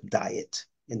struggling with diet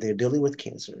and they're dealing with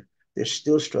cancer. They're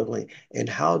still struggling. And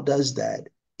how does that,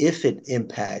 if it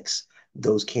impacts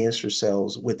those cancer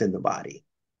cells within the body?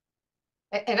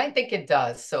 And I think it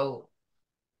does. So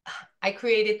I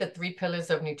created the three pillars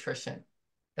of nutrition,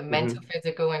 the mental, Hmm.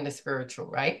 physical, and the spiritual,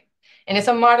 right? And it's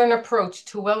a modern approach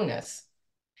to wellness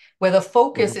where the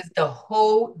focus Hmm. is the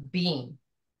whole being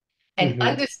and Hmm.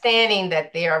 understanding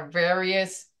that there are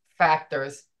various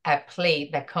factors at play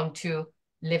that come to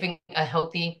living a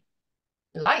healthy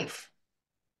life.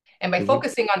 And by Hmm.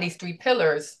 focusing on these three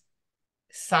pillars,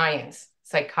 science,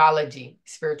 psychology,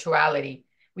 spirituality,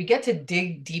 we get to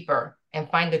dig deeper and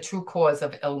find the true cause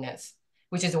of illness,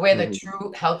 which is where the Hmm.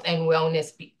 true health and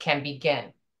wellness can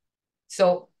begin.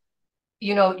 So,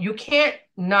 you can't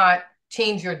not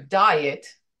change your diet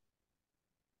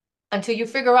until you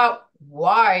figure out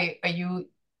why are you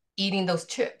eating those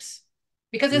chips?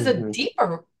 Because Hmm.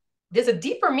 there's a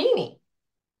deeper meaning.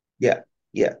 Yeah.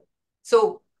 Yeah.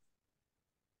 So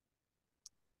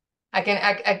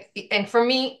and for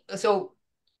me, so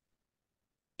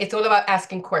it's all about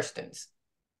asking questions.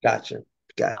 Gotcha.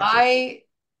 Gotcha. I,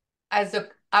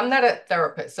 I'm not a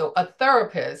therapist. So a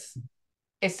therapist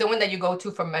is someone that you go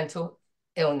to for mental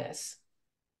illness.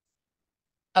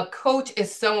 A coach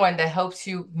is someone that helps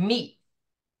you meet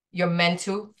your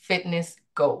mental fitness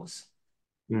goals.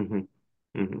 Hmm.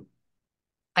 Hmm.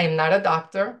 I am not a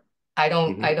doctor. I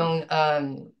Hmm.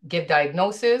 don't give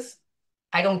diagnosis.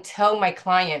 I don't tell my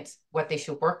clients what they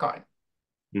should work on.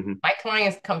 Hmm. My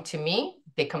clients come to me,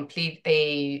 they complete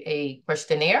a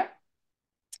questionnaire.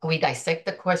 We dissect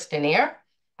the questionnaire.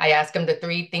 I ask them the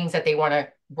three things that they want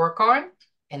to work on,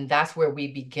 and that's where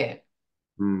we begin.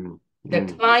 Hmm. The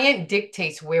Hmm. client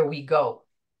dictates where we go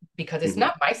because it's Hmm.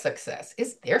 not my success,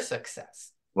 it's their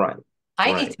success. Right.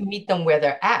 I need Right. to meet them where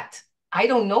they're at. I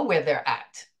don't know where they're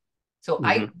at. So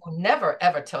I Hmm. will never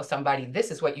ever tell somebody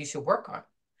this is what you should work on.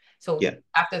 So Yeah.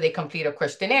 after they complete a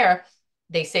questionnaire,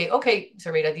 they say, okay,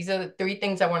 Sarita, these are the three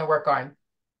things I want to work on.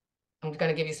 I'm going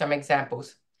to give you some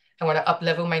examples. I want to up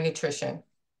level my nutrition,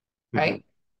 Hmm. right?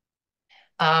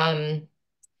 Um,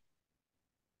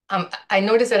 I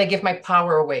notice that I give my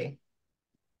power away.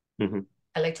 Hmm.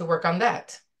 I like to work on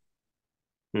that.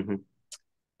 Hmm.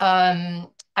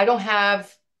 Um, I don't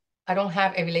have I don't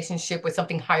have a relationship with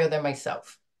something higher than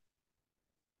myself.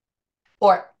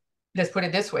 Or let's put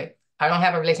it this way, I don't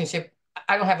have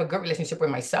a good relationship with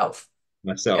myself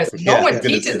Myself. because no Yeah, I one was gonna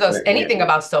say teaches us that. Yeah. anything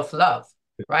about self-love,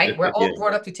 right? We're Yeah. all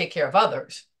brought up to take care of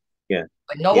others, Yeah.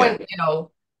 but no Yeah. one,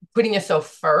 putting yourself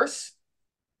first,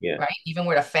 Yeah. right? Even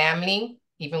with a family,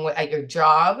 even with at your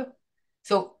job.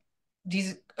 So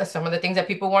these are some of the things that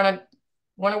people want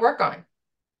to work on.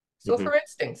 So Hmm. for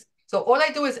instance, so all I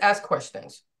do is ask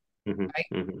questions, Hmm. right?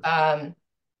 Hmm.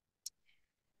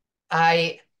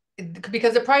 I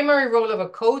because the primary role of a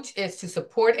coach is to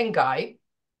support and guide.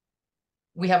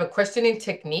 We have a questioning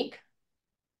technique.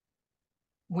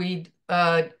 We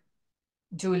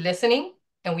do listening,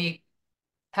 and we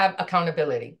have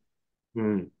accountability.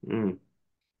 Mm, mm,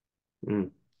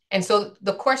 mm, And so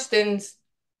the questions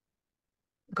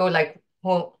go like,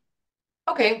 well,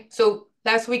 okay, so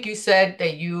last week you said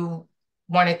that you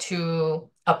wanted to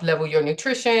up-level your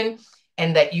nutrition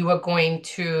and that you were going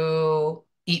to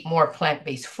eat more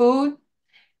plant-based food.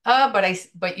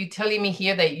 But you telling me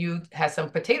here that you had some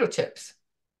potato chips.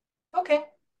 Okay,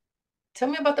 tell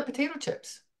me about the potato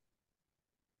chips.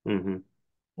 hmm.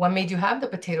 What made you have the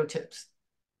potato chips?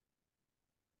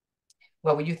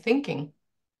 What were you thinking?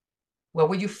 What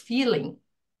were you feeling?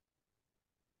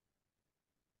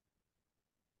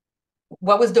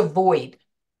 What was the void?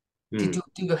 Did Mm,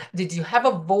 you have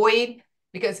a void?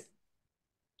 Because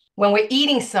when we're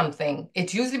eating something,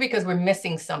 it's usually because we're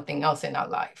missing something else in our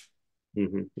life.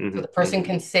 hmm. So Hmm. the person Hmm.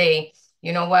 can say,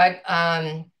 you know what?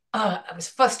 I was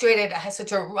frustrated. I had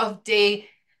such a rough day.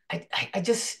 I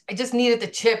just needed the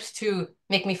chips to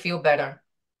make me feel better.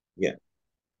 Yeah,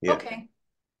 yeah, Okay.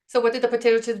 So what did the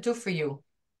potato chips do for you?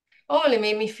 Oh, it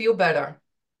made me feel better.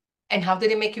 And how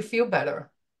did it make you feel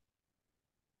better?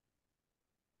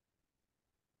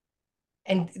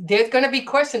 And there's going to be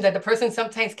questions that the person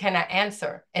sometimes cannot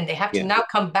answer, and they have to yeah, now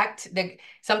come back to the.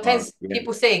 Sometimes yeah,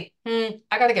 people say, I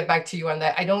got to get back to you on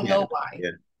that. I don't yeah, know why.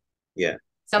 yeah, yeah,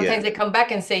 Sometimes yeah. they come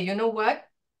back and say, you know what?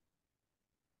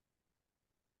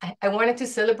 I wanted to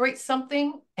celebrate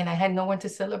something and I had no one to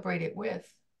celebrate it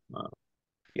with. Uh,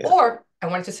 yeah. Or I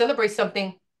wanted to celebrate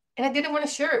something and I didn't want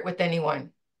to share it with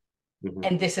anyone. Hmm.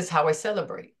 And this is how I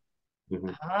celebrate.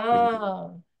 Hmm. Hmm.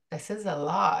 Ah, this is a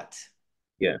lot.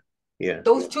 Yeah, yeah.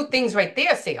 Those two things right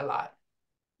there say a lot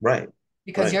Right,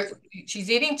 because right. she's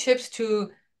eating chips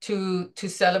to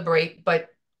celebrate, but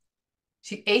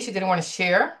she didn't want to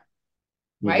share,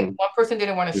 right? Hmm. One person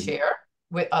didn't want to Hmm. share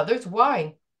with others.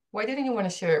 Why? Why didn't you want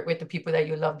to share it with the people that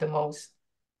you love the most?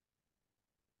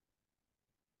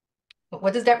 But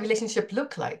what does that relationship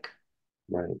look like?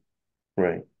 Right,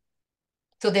 right.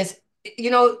 So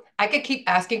I could keep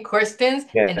asking questions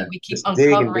Yeah, and then we keep just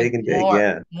dig and dig uncovering and dig. more,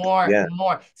 Yeah, more, yeah.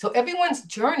 more. So everyone's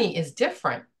journey is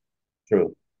different.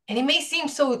 True. And it may seem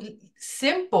so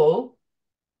simple.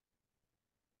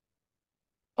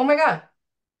 Oh my God.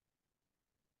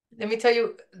 Let me tell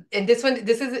you, and this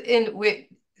is in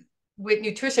with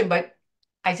nutrition, but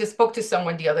I just spoke to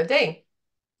someone the other day.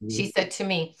 Hmm. She said to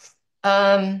me,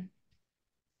 um,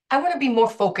 I want to be more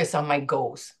focused on my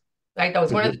goals. Right? That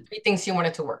was one of the Hmm. three things she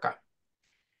wanted to work on.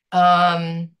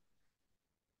 Um,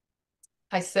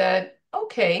 I said,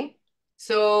 okay,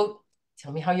 so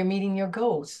tell me how you're meeting your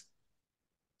goals.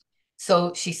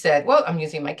 So she said, well, I'm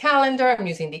using my calendar, I'm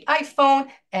using the iPhone,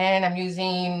 and I'm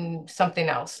using something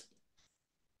else.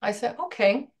 I said,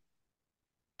 okay,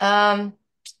 um,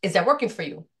 is that working for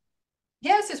you?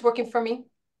 Yes, it's working for me.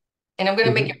 And I'm going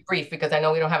to make it Hmm. brief because I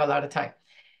know we don't have a lot of time.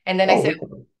 And then I Oh, said, we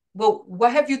can. well,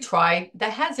 what have you tried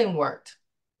that hasn't worked?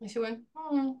 And she went,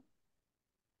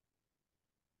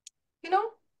 you know,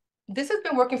 this has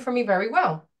been working for me very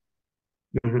well.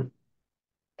 Hmm.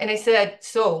 And I said,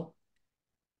 so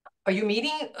are you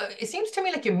meeting? It seems to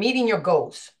me like you're meeting your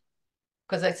goals.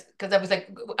 Because I was like,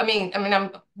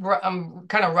 I'm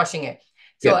kind of rushing it.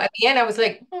 So Yeah. at the end, I was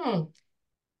like, I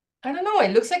don't know.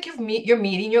 It looks like you're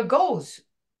meeting your goals.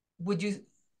 Would you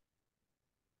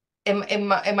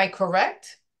am I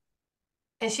correct?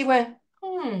 And she went,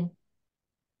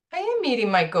 I am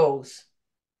meeting my goals.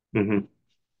 Hmm.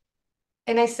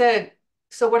 And I said,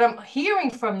 so what I'm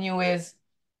hearing from you is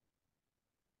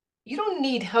you don't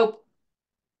need help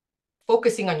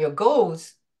focusing on your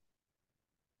goals.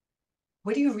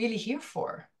 What are you really here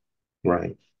for?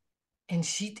 Right. And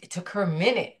it took her a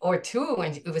minute or two,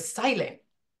 and it was silent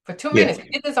for 2 minutes. Yeah. We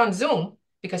did this on Zoom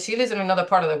because she lives in another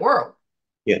part of the world.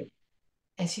 Yeah.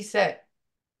 And she said,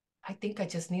 I think I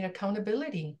just need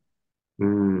accountability.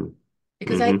 Mm.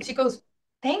 Because Hmm. she goes,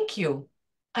 thank you.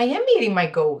 I am meeting my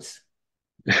goals.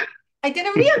 I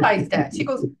didn't realize that. She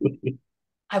goes,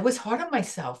 I was hard on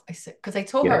myself. I said, because I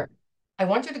told Yeah. her, I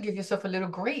want you to give yourself a little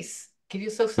grace, give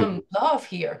yourself some Hmm. love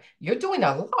here. You're doing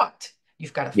a lot.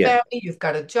 You've got a Yeah. family, you've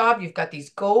got a job, you've got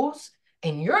these goals,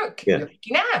 and Yeah. you're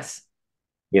kicking ass.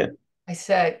 Yeah. I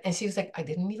said, and she was like, I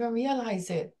didn't even realize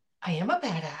it. I am a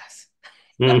badass.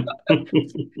 Mm.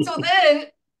 So then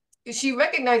she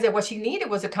recognized that what she needed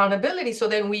was accountability. So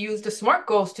then we used the SMART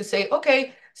goals to say,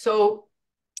 okay, so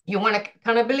You want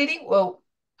accountability? Well,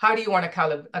 how do you want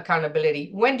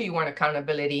accountability? When do you want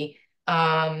accountability?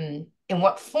 In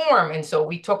what form? And so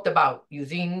we talked about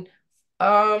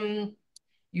um,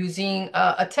 using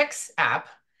a text app,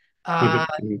 uh,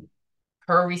 Hmm. Hmm.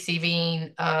 her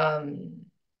receiving uh,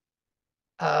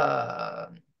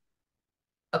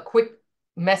 a quick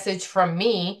message from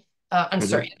me on Hmm.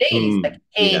 certain days, like,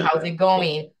 hey, Yeah. how's it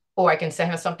going? Or I can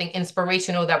send her something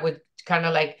inspirational that would kind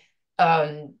of like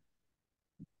um,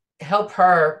 help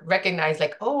her recognize,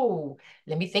 like, oh,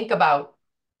 let me think about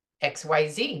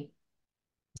XYZ.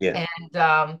 Yeah. And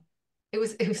it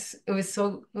was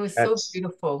so That's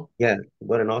beautiful. Yeah,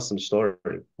 what an awesome story.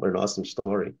 What an awesome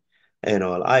story. And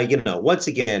once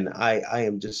again, I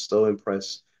am just so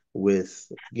impressed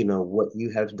with, what you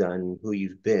have done, who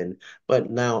you've been. But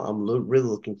now I'm really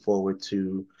looking forward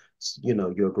to,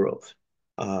 your growth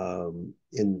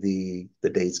in the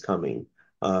days coming.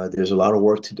 There's a lot of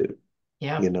work to do,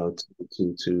 Yeah.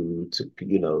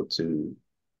 to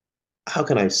how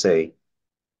can I say,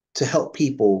 to help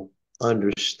people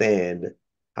understand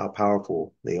how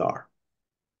powerful they are.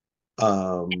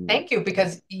 Um, Thank you,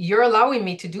 because you're allowing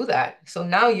me to do that. So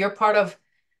now you're part of,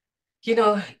 you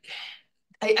know,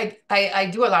 I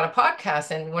do a lot of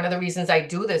podcasts, and one of the reasons I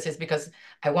do this is because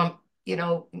I want, you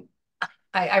know,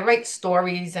 I write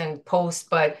stories and posts,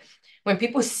 but when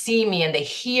people see me and they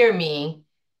hear me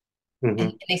and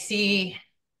mhm. they see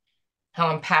how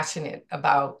I'm passionate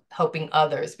about helping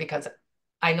others, because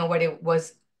I know what it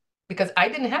was, because I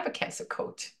didn't have a cancer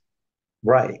coach.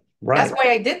 Right, That's right.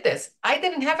 why I did this. I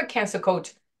didn't have a cancer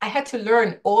coach. I had to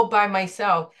learn all by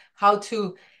myself how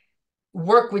to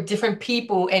work with different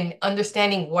people and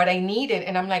understanding what I needed.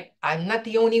 And I'm like, I'm not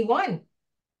the only one.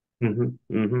 Hmm.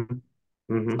 Hmm.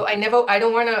 So Hmm. I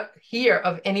don't want to hear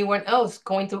of anyone else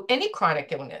going through any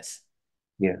chronic illness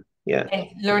Yeah, yeah. and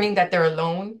learning that they're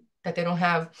alone, that they don't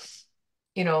have,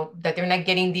 that they're not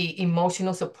getting the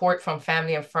emotional support from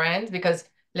family and friends. Because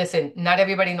listen, not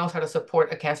everybody knows how to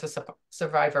support a cancer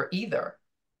survivor either.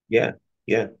 Yeah,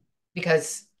 yeah.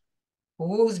 Because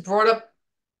who's brought up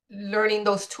learning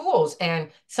those tools? And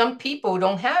some people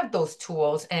don't have those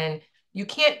tools, and you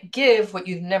can't give what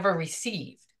you've never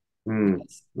received. Mm.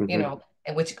 Because, Hmm.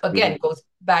 and which Hmm. again goes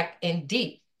back in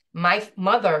deep. My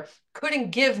mother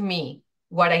couldn't give me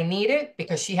what I needed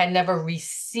because she had never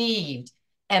received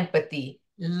empathy,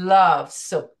 love,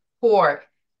 support,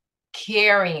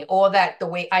 caring, all that the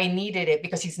way I needed it,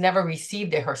 because she's never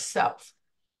received it herself.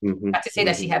 Hmm. Not to say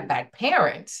that she Hmm. had bad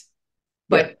parents,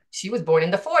 Yeah, but she was born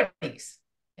in the 40s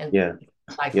and yeah,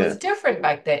 life yeah. was different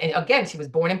back then. And again, she was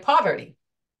born in poverty.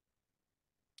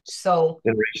 So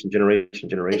Generation, generation,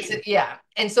 generation. yeah.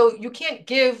 And so you can't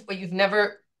give what you've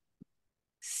never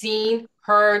seen,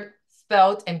 heard,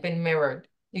 felt, and been mirrored.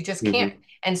 You just can't. Hmm.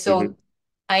 And Hmm. so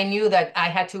I knew that I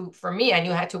had to, for me, I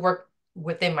knew I had to work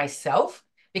within myself,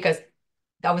 because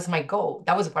that was my goal.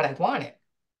 That was what I wanted.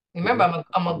 Remember, Hmm.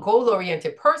 I'm a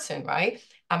goal-oriented person, right?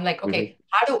 I'm like, Hmm. okay,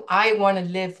 how do I want to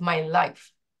live my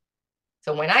life?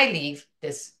 So when I leave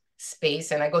this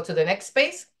space and I go to the next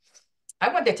space, I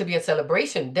want there to be a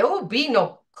celebration. There will be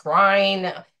no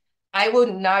crying. I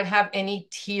would not have any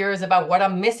tears about what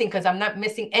I'm missing, because I'm not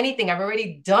missing anything. I've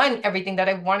already done everything that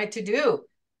I wanted to do.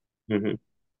 Hmm.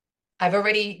 I've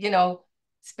already,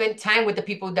 spent time with the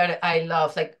people that I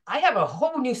love. Like, I have a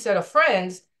whole new set of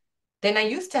friends than I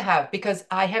used to have, because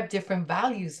I have different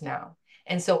values now.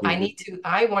 And so Hmm.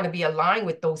 I want to be aligned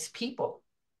with those people,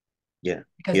 Yeah,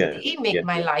 because yeah, they make yeah.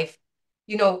 my life,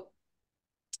 you know,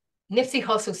 Nipsey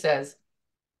Hussle says,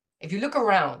 if you look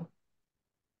around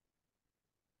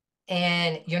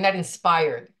and you're not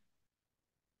inspired,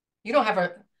 you don't have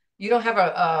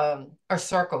a a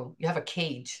circle, you have a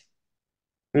cage.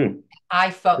 Mm.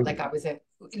 I felt like Hmm. I was in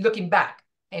looking back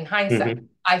in hindsight, Hmm.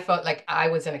 I felt like I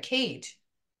was in a cage,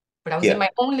 but I was in Yeah, my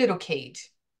own little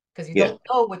cage, because you yeah, don't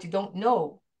know what you don't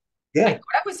know. I yeah,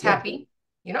 thought I was yeah. happy.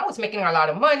 I was making a lot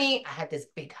of money. I had this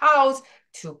big house,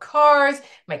 two cars.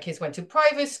 My kids went to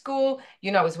private school.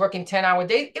 I was working 10-hour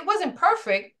days. It wasn't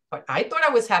perfect, but I thought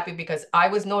I was happy because I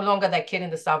was no longer that kid in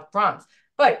the South Bronx.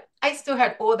 But I still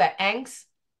had all that angst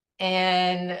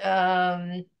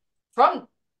and from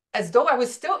as though I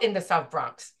was still in the South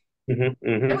Bronx. Hmm.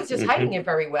 I Hmm. was just hiding Hmm. it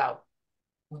very well.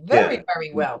 Yeah. Very,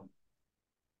 very well.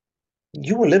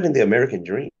 You were living the American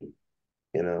dream,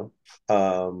 you know.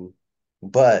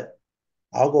 But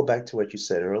I'll go back to what you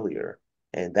said earlier,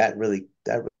 and that really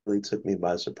took me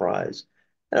by surprise.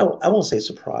 And I won't say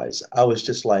surprise. I was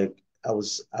just like I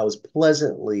was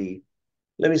pleasantly,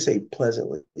 let me say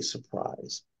pleasantly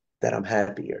surprised that I'm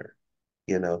happier,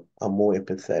 I'm more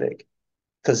empathetic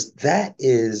because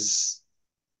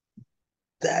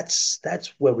that's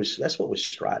what we're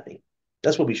striving.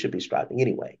 That's what we should be striving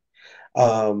anyway.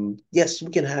 Yes,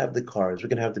 we can have the cars, we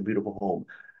can have the beautiful home,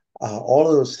 all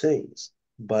of those things.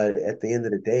 But at the end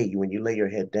of the day, when you lay your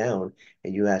head down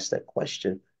and you ask that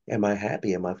question, am I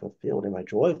happy? Am I fulfilled? Am I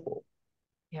joyful?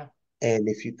 Yeah. And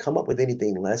if you come up with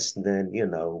anything less than,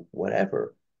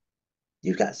 whatever,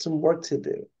 you've got some work to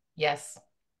do. Yes.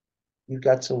 You've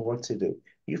got some work to do.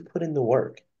 You've put in the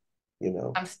work, you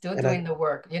know. I'm still And I, doing the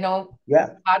work. You know, yeah,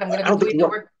 God, I'm going I to be don't think doing the the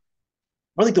work, work.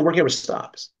 I don't think the work ever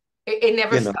stops, It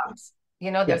never you know. stops.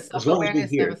 You know, the Yeah, as long as we're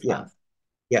self-awareness never here, yeah, stops.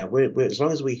 yeah. As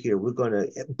long as we're here, we're gonna.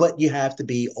 But you have to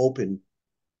be open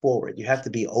forward. You have to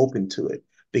be open to it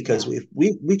because Yeah. if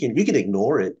we can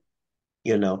ignore it.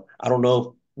 I don't know if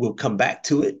we'll come back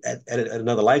to it at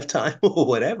another lifetime or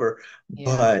whatever,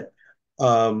 Yeah.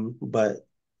 but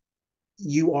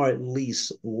you are at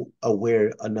least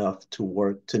aware enough to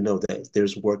work to know that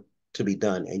there's work to be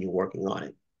done and you're working on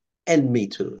it. And me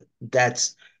too.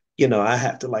 I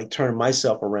have to like turn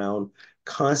myself around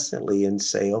constantly and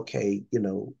say, okay,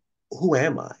 who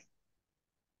am I?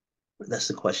 That's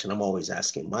the question I'm always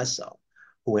asking myself.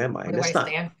 Who am I? What And do I it's not,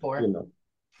 stand you for? know,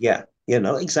 yeah,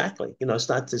 exactly. It's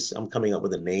not just I'm coming up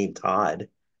with a name, Todd,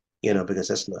 Yeah. because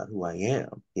that's not who I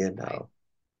am, Right.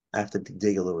 I have to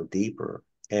dig a little deeper.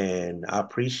 And I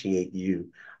appreciate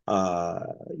uh,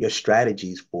 your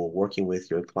strategies for working with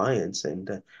your clients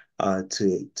and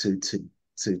to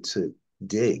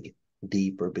dig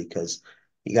deeper because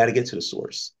you got to get to the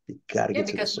source. You got to Yeah, get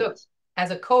to the because look, source.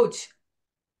 as a coach,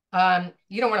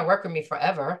 you don't want to work with me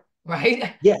forever,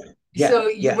 right? Yeah, yeah, So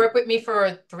you yeah, work with me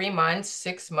for 3 months,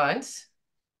 6 months.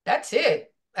 That's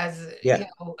it. yeah.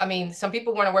 I mean, some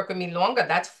people want to work with me longer.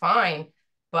 That's fine.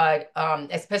 But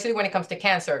especially when it comes to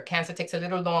cancer, cancer takes a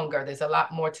little longer. There's a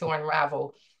lot more to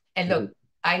unravel. And look, Hmm.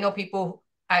 I know people,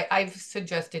 I've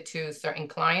suggested to certain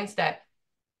clients that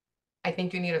I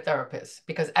think you need a therapist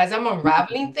because as I'm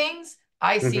unraveling things,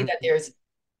 I see Hmm. that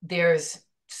there's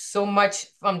so much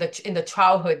from the in the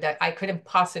childhood that I couldn't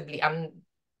possibly. I'm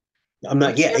I'm a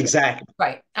not, yeah, certi- exactly.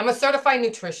 right. I'm a certified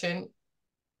nutrition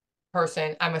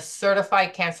person. I'm a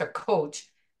certified cancer coach,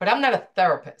 but I'm not a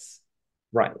therapist.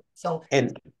 Right. So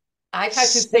And I've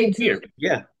had to say same to here.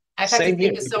 Yeah. I've had to Same say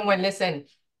here. to someone, listen,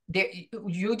 there,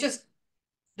 you just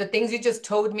the things you just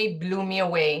told me blew me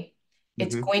away.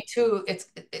 It's Hmm. going to it's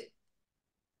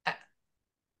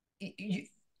you,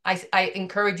 I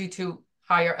encourage you to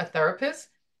hire a therapist.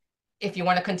 If you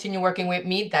want to continue working with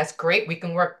me, that's great. We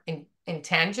can work in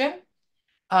tangent.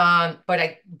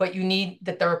 But you need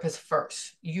the therapist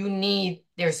first.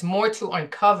 There's more to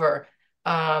uncover.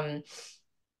 Um,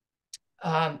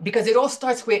 because it all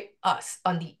starts with us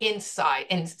on the inside.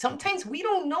 And sometimes we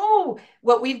don't know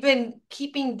what we've been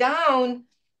keeping down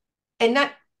and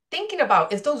not thinking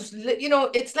about.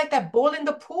 It's like that ball in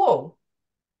the pool.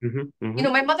 Hmm.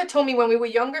 Hmm. My mother told me when we were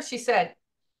younger, she said,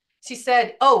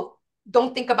 "Oh,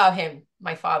 don't think about him,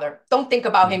 my father. Don't think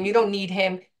about him. You don't need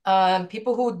him.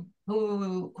 People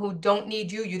who don't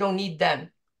need you, you don't need them.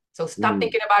 So stop Hmm.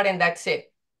 thinking about it, and that's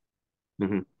it."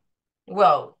 Hmm.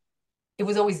 Well, it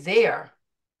was always there.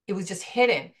 It was just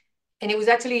hidden. And it was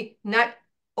actually not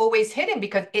always hidden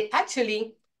because it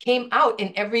actually came out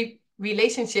in every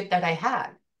relationship that I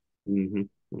had. Hmm.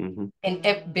 Hmm. In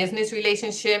a business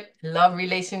relationship, love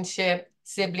relationship,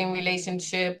 sibling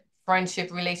relationship,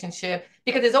 friendship relationship,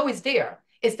 because it's always there.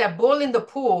 It's that ball in the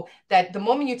pool that the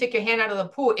moment you take your hand out of the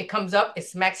pool, it comes up, it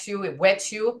smacks you, it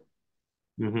wets you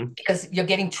Hmm. because you're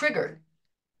getting triggered.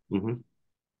 Hmm.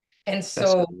 And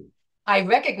That's so good. I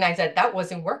recognized that that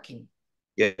wasn't working.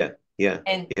 Yeah. Yeah.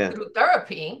 And Yeah. through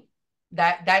therapy,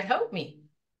 that helped me.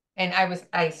 And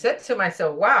I said to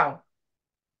myself, wow,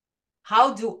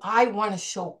 how do I want to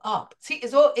show up? See,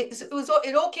 it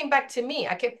all came back to me.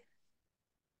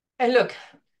 And look,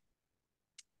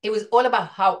 it was all about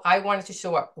how I wanted to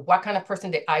show up. What kind of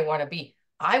person did I want to be?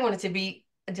 I wanted to be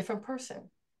a different person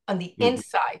on the Hmm.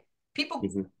 inside. People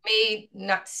Hmm. may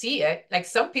not see it. Like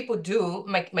some people do.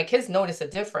 My kids notice a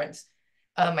difference.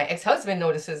 My ex-husband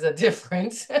notices a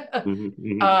difference. Hmm.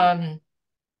 Hmm. um,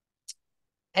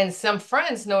 and some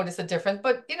friends notice a difference,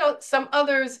 but some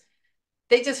others,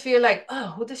 they just feel like, oh,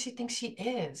 who does she think she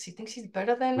is? She thinks she's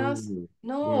better than us? Hmm.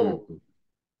 No, Hmm.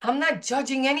 I'm not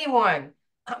judging anyone.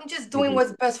 I'm just doing Hmm.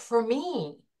 what's best for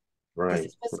me. This Right.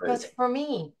 is what's Right. best for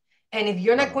me. And if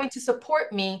you're not Wow. going to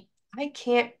support me, I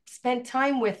can't spend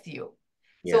time with you.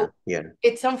 Yeah. So Yeah.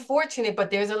 it's unfortunate,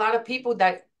 but there's a lot of people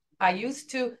that I used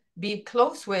to be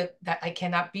close with that I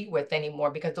cannot be with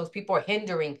anymore because those people are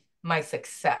hindering my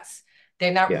success.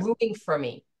 They're not Yeah. rooting for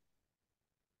me.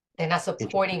 They're not Interesting.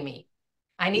 supporting me.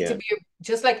 I need to Yeah. be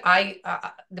just like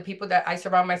the people that I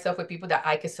surround myself with, people that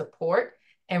I can support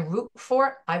and root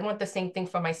for. I want the same thing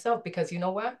for myself because you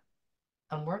know what?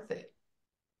 I'm worth it.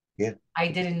 Yeah. I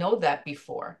didn't know that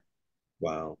before.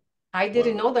 Wow. I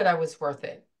didn't Wow. know that I was worth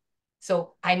it.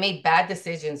 So I made bad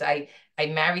decisions. I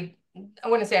married, I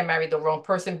wouldn't say I married the wrong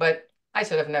person, but I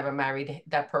should have never married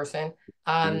that person.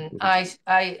 Mhm.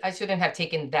 I shouldn't have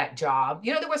taken that job.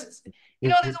 There's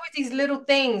Mhm. always these little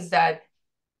things that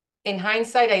in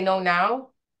hindsight I know now,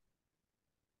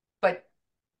 but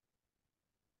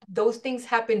those things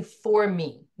happen for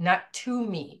me, not to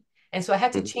me. And so I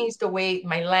had to Mhm. change the way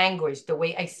my language, the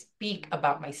way I speak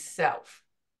about myself.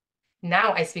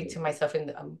 Now I speak to myself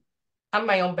in I'm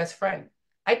my own best friend.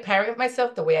 I parent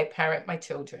myself the way I parent my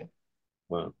children.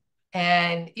 Wow.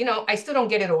 And, I still don't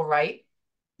get it all right,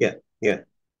 Yeah. Yeah.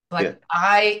 Yeah. but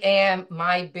I am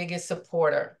my biggest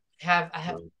supporter. I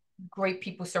have Wow. great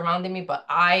people surrounding me, but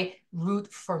I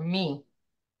root for me.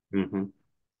 Hmm.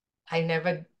 I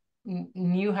never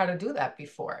knew how to do that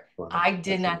before. Wow. I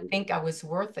did That's not amazing. think I was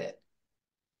worth it.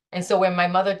 And so when my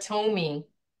mother told me,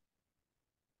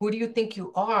 "Who do you think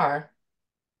you are?"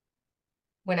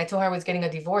 When I told her I was getting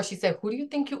a divorce, she said, "Who do you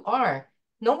think you are?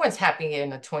 No one's happy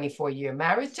in a 24-year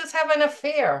marriage. Just have an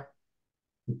affair."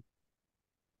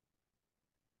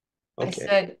 I Okay.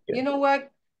 said, Yeah. "You know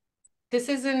what? This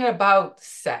isn't about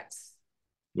sex.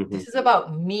 Hmm. This is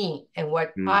about me and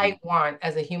what Hmm. I want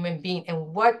as a human being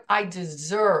and what I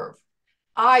deserve.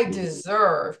 I Hmm.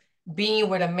 deserve being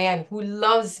with a man who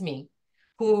loves me,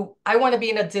 who I want to be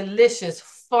in a delicious,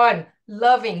 fun,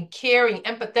 loving, caring,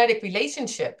 empathetic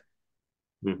relationship.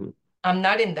 Hmm. I'm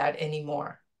not in that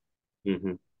anymore.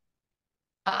 Hmm.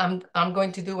 I'm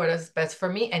going to do what is best for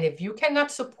me. And if you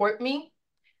cannot support me,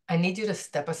 I need you to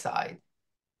step aside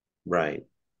Right.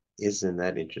 Isn't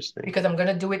that interesting? because I'm going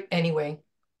to do it anyway."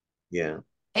 Yeah.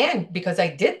 And because I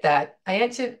did that, I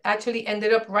actually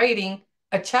ended up writing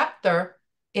a chapter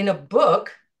in a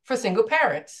book for single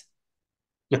parents.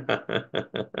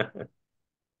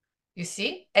 You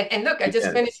see? And look, I just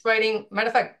Yes. finished writing. Matter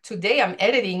of fact, today I'm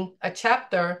editing a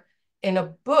chapter in a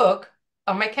book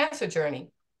on my cancer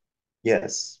journey.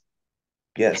 Yes.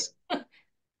 Yes.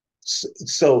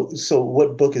 So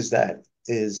what book is that?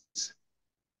 Is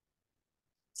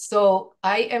So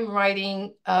I am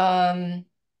writing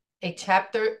a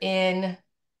chapter in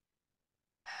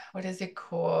what is it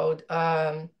called?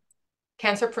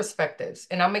 Cancer Perspectives.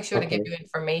 And I'll make sure to give okay. you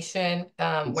information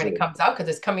Is when it it comes out because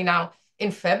it's coming out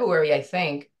in February, I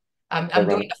think. I'm doing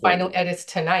around the the final corner? edits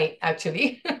tonight,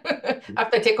 actually,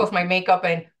 after I take off my makeup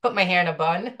and put my hair in a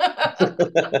bun.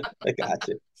 I got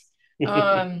you.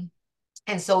 um,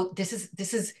 and so this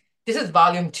is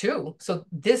volume two. So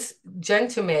this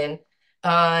gentleman,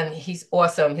 he's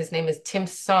awesome. His name is Tim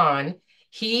Son.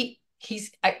 He's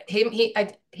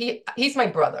my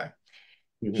brother.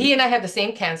 He Mhm. and I had the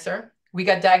same cancer. We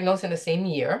got diagnosed in the same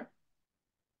year.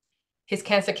 His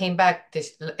cancer came back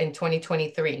in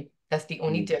 2023. That's the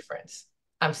only Mhm. difference.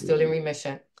 I'm still in Mhm.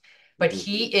 remission. But Mhm.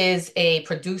 he is a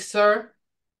producer.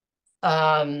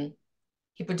 Um,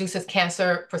 he produces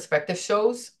cancer perspective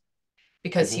shows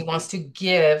because he Mhm. wants to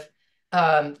give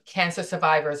cancer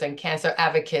survivors and cancer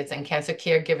advocates and cancer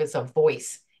caregivers a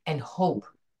voice and hope.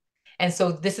 And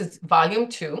so this is volume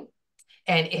two.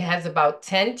 And it has about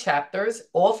 10 chapters,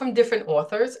 all from different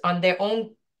authors on their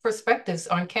own perspectives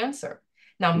on cancer.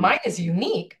 Now, Mhm. mine is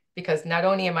unique because not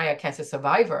only am I a cancer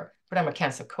survivor, but I'm a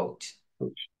cancer coach.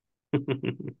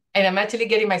 And I'm actually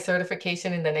getting my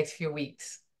certification in the next few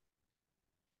weeks.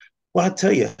 Well, I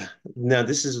tell you, now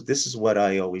this is what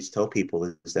I always tell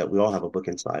people is that we all have a book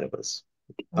inside of us.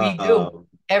 We do, Um,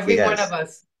 every one of yes,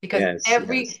 us, because yes,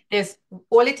 yes, there's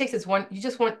all it takes is one, you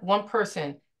just want one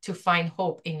person to find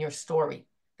hope in your story.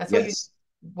 That's what you, yes,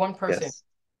 one person. yes,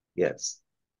 yes.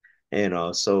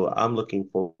 And so I'm looking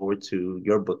forward to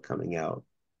your book coming out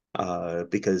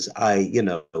because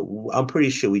I'm pretty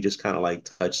sure we just kind of like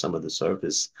touched some of the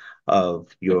surface of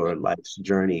your life's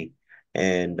journey.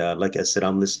 And like I said,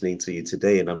 I'm listening to you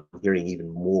today and I'm hearing even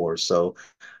more. So,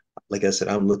 like I said,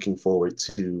 I'm looking forward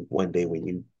to one day when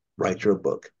you write your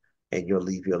book and you'll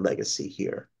leave your legacy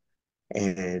here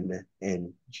and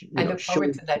I look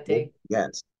forward showing to that people, day.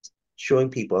 yes, showing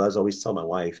people, as I always tell my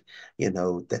wife,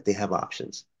 that they have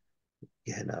options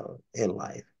in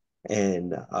life.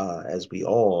 And as we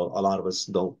all, a lot of us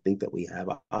don't think that we have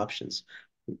options.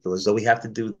 We feel as though we have to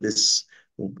do this,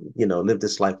 live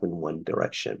this life in one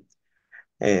direction.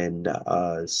 And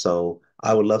so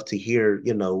I would love to hear,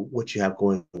 what you have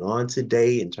going on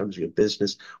today in terms of your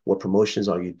business. What promotions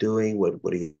are you doing? What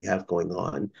do you have going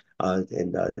on? And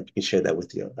you can share that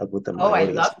with my Oh, I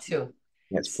audience. love to.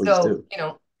 Yes, please So, do.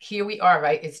 here we are,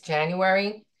 right? It's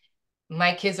January.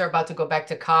 My kids are about to go back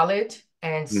to college,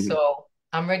 and Mm-hmm. so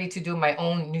I'm ready to do my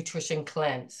own nutrition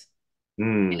cleanse.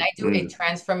 And I do a Mm-hmm.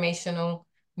 transformational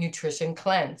nutrition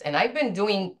cleanse. And I've been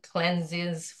doing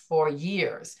cleanses for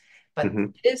years, but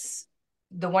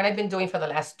Mm-hmm. the one I've been doing for the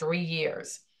last 3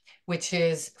 years, which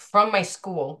is from my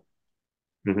school,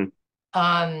 Mm-hmm.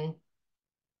 um,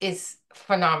 is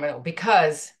phenomenal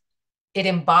because it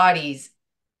embodies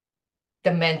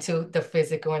the mental, the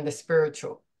physical, and the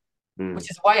spiritual,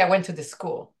 which is why I went to the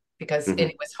school because and Mm-hmm.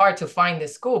 it was hard to find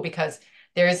this school because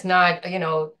there is not, I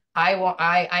know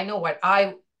what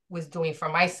I was doing for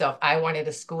myself. I wanted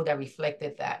a school that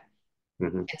reflected that.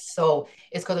 Mm-hmm. And so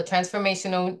it's called a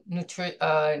transformational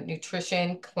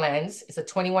nutrition cleanse. It's a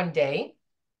 21 day.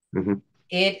 Mm-hmm.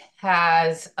 It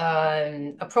has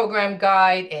a program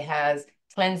guide. It has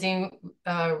cleansing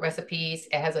recipes.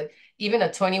 It has even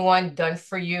a 21 done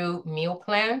for you meal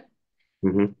plan.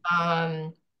 Mm-hmm.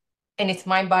 Um, and it's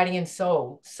mind, body, and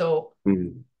soul. So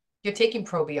Mm-hmm. you're taking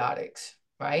probiotics,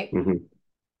 right? Mm-hmm.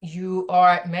 You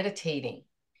are meditating.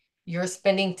 You're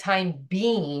spending time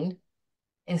being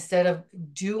instead of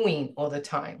doing all the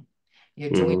time. You're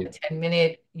doing a Mm-hmm.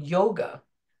 10-minute yoga.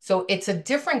 So it's a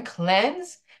different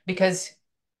cleanse because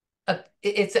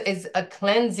it's a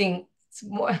cleansing. It's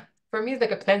more for me, it's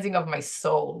like a cleansing of my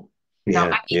soul. Now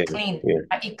Yeah, I yeah, eat clean. yeah,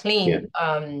 I eat yeah. clean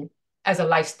as a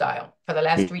lifestyle. For the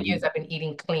last 3 years, Mm-hmm. I've been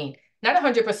eating clean. Not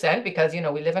 100% because we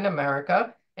live in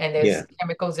America and there's Yeah.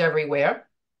 chemicals everywhere.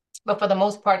 But for the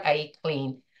most part, I eat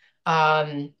clean.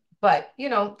 Um, but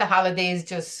the holidays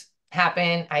just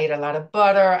happen. I eat a lot of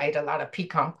butter. I eat a lot of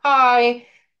pecan pie.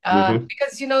 Mm-hmm.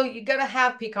 Because you gotta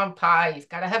have pecan pie. You've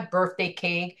gotta have birthday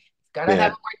cake. You've gotta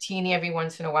have Yeah. a martini every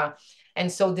once in a while.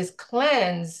 And so this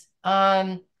cleanse,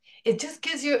 it just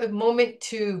gives you a moment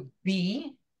to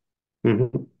be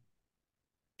Mm-hmm.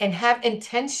 and have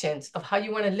intentions of how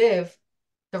you want to live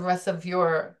the rest of the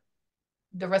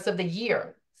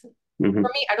year. Mm-hmm. For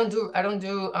me, I don't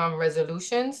do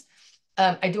resolutions.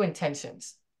 I do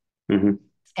intentions. Mm-hmm.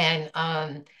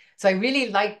 And so I really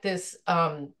like this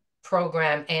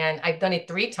program, and I've done it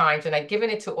 3 times, and I've given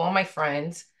it to all my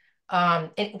friends. And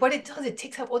what it does, it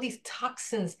takes out all these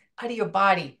toxins out of your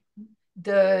body,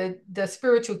 the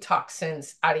spiritual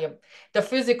toxins out of the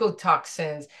physical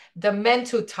toxins, the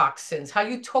mental toxins, how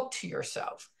you talk to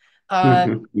yourself. Uh,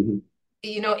 Mm-hmm. Mm-hmm.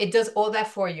 it does all that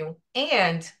for you.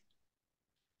 And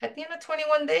at the end of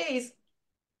 21 days,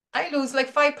 I lose like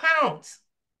 5 pounds.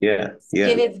 Yeah,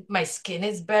 yeah. My skin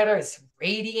is better, it's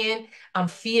radiant. I'm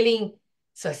feeling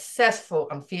successful.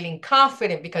 I'm feeling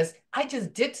confident because I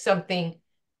just did something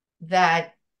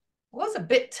that was a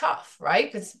bit tough,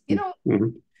 right? Because Mm-hmm.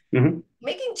 Mm-hmm.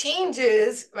 making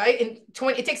changes, right? It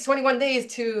takes 21 days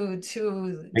to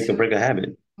Make or break a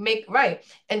habit. make right.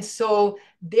 And so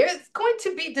there's going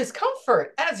to be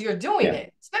discomfort as you're doing Yeah,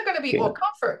 it. It's not going to be yeah, all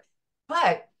comfort.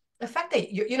 But the fact that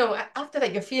after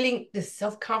that, you're feeling this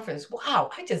self-confidence. Wow,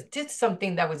 I just did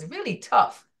something that was really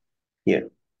tough. yeah.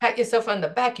 Pat yourself on the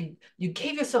back. You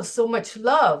gave yourself so much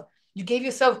love. You gave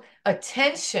yourself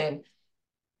attention.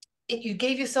 You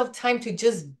gave yourself time to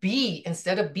just be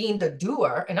instead of being the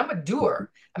doer. And I'm a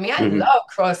doer. I mean, I Mm-hmm. love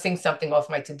crossing something off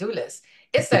my to-do list.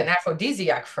 It's an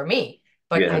aphrodisiac for me,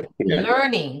 but Yeah, I'm yeah.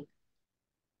 learning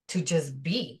to just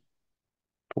be.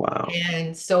 Wow.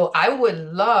 And so I would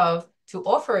love to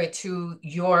offer it to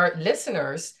your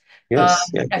listeners. Yes,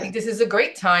 I yes. think this is a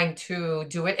great time to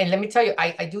do it. And let me tell you,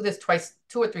 I do this 2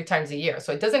 or 3 times a year.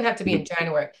 So it doesn't have to be in Mm-hmm.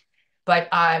 January. But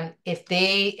if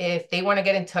they want to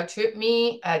get in touch with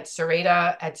me at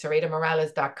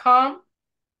Sarita@SaritaMorales.com,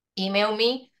 email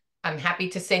me. I'm happy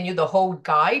to send you the whole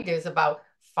guide. There's about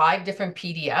 5 different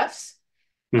PDFs.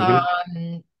 Mm-hmm.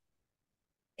 Um,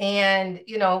 and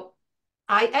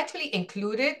I actually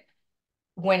included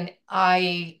when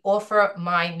I offer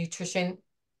my nutrition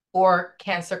or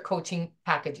cancer coaching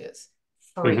packages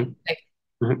free. Mm-hmm. Like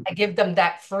Mm-hmm. I give them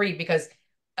that free because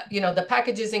the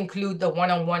packages include the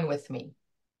one-on-one with me,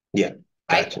 Yeah,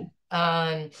 right? gotcha.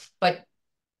 Um, but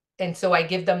and so I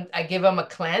give them a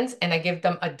cleanse and I give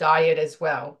them a diet as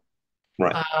well.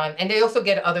 Right. And they also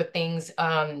get other things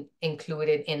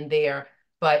included in there.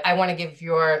 But I want to give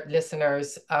your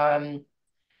listeners um,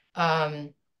 I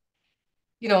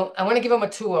want to give them a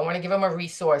tool. I want to give them a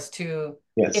resource to,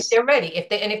 if Yes. they're ready, if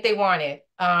they want it,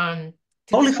 to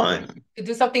do Totally something, fine. to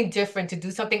do something different, to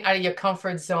do something out of your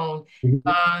comfort zone. Mm-hmm.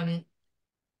 Um,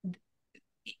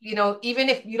 even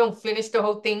if you don't finish the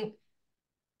whole thing,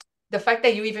 the fact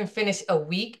that you even finish a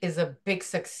week is a big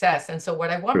success. And so what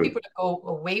I want True. people to go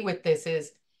away with this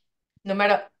is no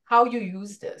matter how you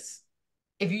use this,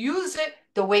 if you use it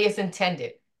the way it's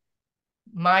intended,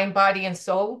 mind, body, and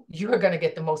soul, you're going to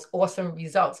get the most awesome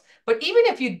results. But even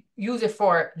if you use it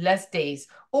for less days,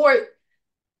 or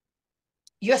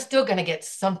you're still going to get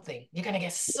something, you're going to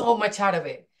get so much out of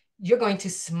it. You're going to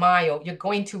smile, you're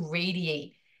going to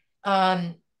radiate.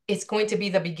 Um, it's going to be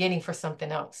the beginning for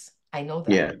something else. I know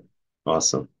that. Yeah.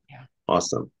 Awesome. Yeah.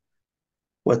 Awesome.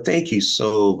 Well, thank you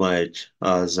so much,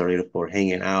 Zarita, for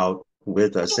hanging out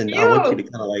with us. Thank And I want you to you.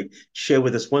 kind of like share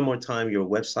with us one more time your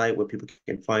website where people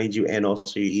can find you and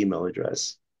also your email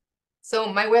address.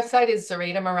 So my website is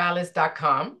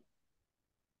ZaraitaMorales.com.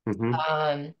 Hmm.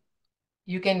 Um,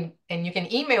 you can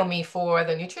email me for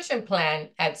the nutrition plan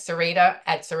at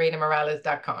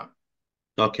Zaraita@ZaraitaMorales.com.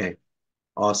 Okay.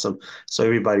 Awesome. So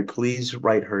everybody, please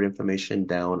write her information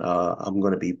down. I'm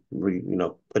going to be,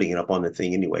 putting it up on the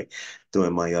thing anyway,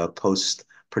 doing my post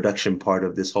production part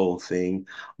of this whole thing.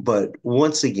 But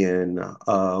once again,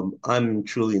 I'm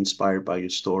truly inspired by your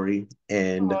story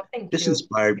and Oh, thank just you.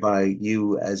 inspired by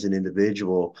you as an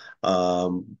individual,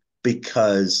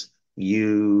 because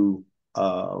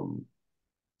um,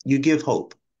 you give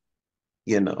hope,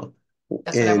 you know,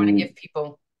 That's what I want to and give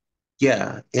people.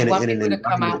 yeah, I want in an people to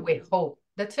come out environment. with hope.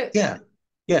 That's it. Yeah,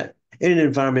 yeah. In an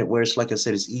environment where it's like I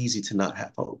said, it's easy to not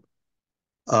have hope.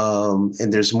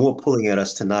 And there's more pulling at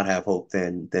us to not have hope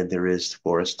than there is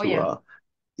for us Oh, to yeah.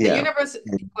 The yeah. universe,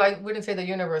 And well, I wouldn't say the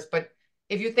universe, but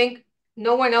if you think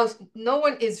no one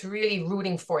is really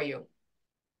rooting for you.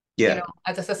 You yeah, know,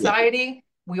 as a yeah, society,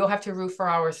 we all have to root for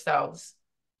ourselves.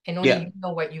 And only yeah, you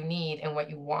know what you need and what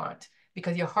you want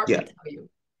because your heart will yeah, tell you.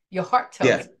 Your heart tells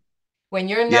yeah, you.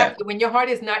 yeah, When your heart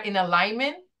is not in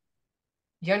alignment,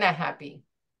 you're not happy.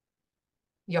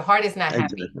 Your heart is not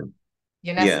happy. exactly.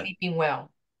 You're not Yeah, sleeping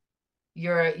well.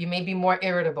 You may be more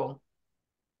irritable.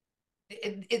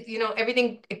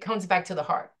 Everything, it comes back to the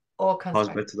heart. All comes calls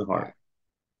back back to to the the heart. heart.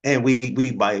 And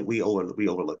we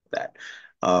overlook that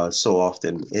so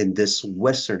often in this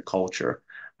Western culture.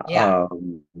 Yeah.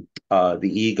 Um, the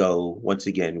ego, once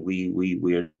again,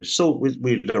 we're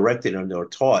directed and are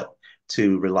taught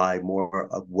to rely more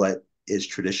of what is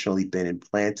traditionally been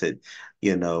implanted,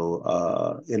 in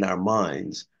our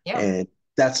minds, Yeah. and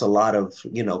that's a lot of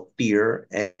fear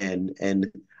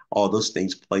and all those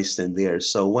things placed in there.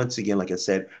 So once again, like I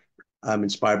said, I'm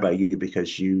inspired by you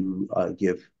because you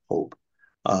give hope,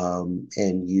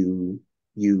 and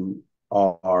you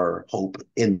are hope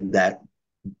in that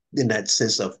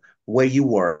sense of where you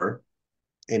were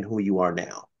and who you are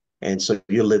now. And so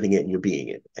you're living it and you're being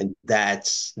it, and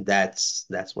that's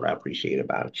what I appreciate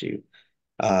about you.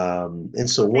 And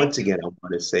so Well, thank once you. again, I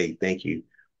want to say thank you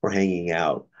for hanging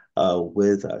out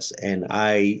with us. And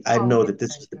I Oh, know my that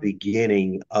this is the pleasure.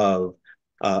 beginning of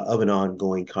an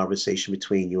ongoing conversation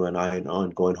between you and I, an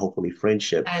ongoing, hopefully,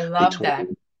 friendship I love between, that.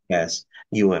 yes,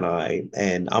 you and I.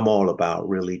 And I'm all about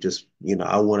really just,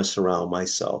 I want to surround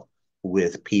myself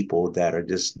with people that are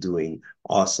just doing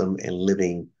awesome and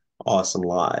living awesome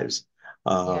lives.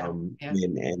 Yeah. Yeah.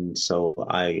 And so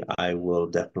I will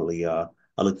definitely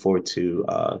I look forward to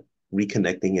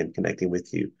reconnecting and connecting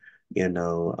with you,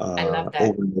 I love that.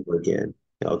 over and over again.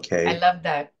 I Okay. love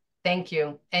that. Thank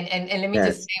you. And let me just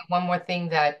Yes. say one more thing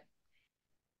that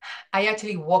I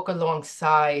actually walk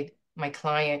alongside my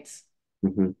clients.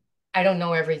 Hmm. I don't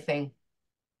know everything.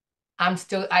 I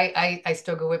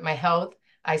struggle with my health.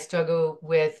 I struggle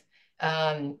with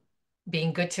um,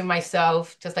 being good to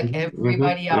myself, just like Hmm.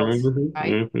 everybody else, Hmm.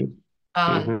 right? Hmm.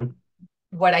 Um, Hmm.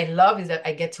 what I love is that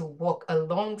I get to walk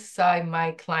alongside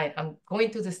my client. I'm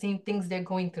going through the same things they're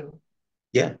going through.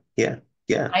 Yeah. Yeah.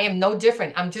 Yeah. I am no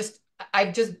different.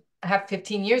 I've just have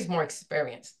 15 years more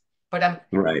experience. But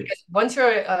Right. because once you're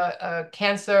a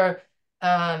cancer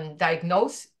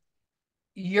diagnosed,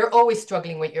 you're always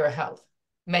struggling with your health,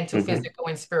 mental, Hmm. physical,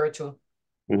 and spiritual.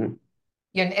 Hmm.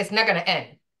 It's not going to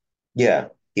end Yeah.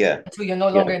 Yeah. until you're no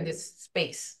Yeah. longer in this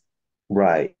space.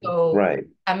 Right. So Right.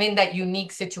 I'm in that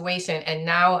unique situation, and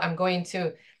now I'm going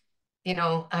to,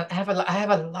 I have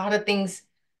a lot of things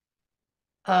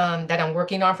that I'm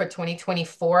working on for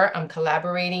 2024. I'm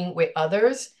collaborating with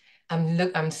others.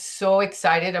 I'm so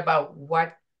excited about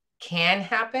what can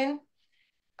happen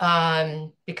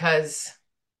because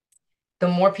the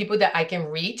more people that I can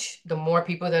reach, the more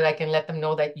people that I can let them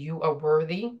know that you are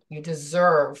worthy, you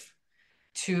deserve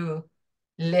to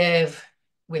live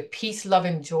with peace, love,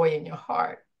 and joy in your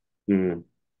heart, Mm.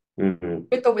 Hmm.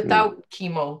 with or Mm. without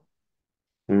chemo.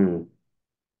 Mm.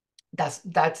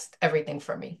 That's everything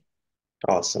for me.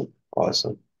 Awesome.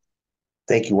 Awesome.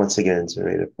 Thank you once again,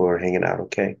 Zarina, for hanging out.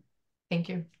 Okay. Thank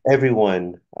you.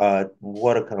 Everyone,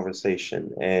 what a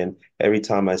conversation. And every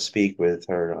time I speak with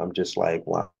her, I'm just like,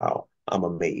 wow, I'm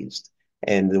amazed.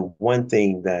 And the one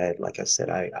thing that, like I said,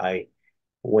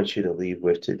 want you to leave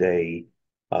with today,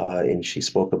 and she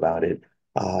spoke about it,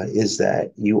 is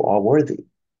that you are worthy.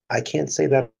 I can't say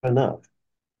that enough.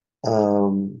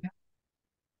 Um,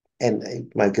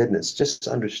 and my goodness, just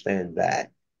understand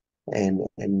that. And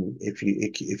if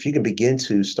you can begin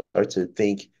to start to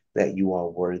think that you are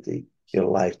worthy, your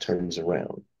life turns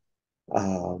around,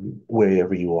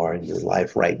 wherever you are in your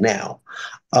life right now.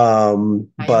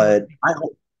 I am But worthy. I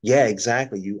hope, yeah,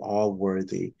 exactly, you are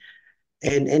worthy,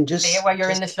 and Say it while you're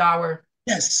in just the shower,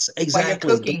 yes, while you're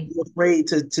exactly. Don't cooking, be afraid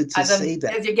to say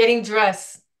that. as you're getting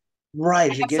dressed.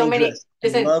 Right, I as you're have so getting many. dressed. I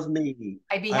Listen, love me.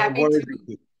 I'd be I am happy to.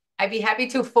 worthy. I'd be happy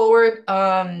to forward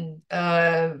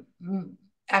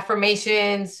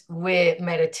affirmations with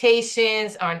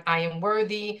meditations on I am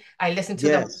worthy. I listen to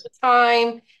them all Yes, the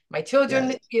time. My children,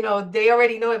 yes. they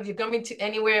already know if you're coming to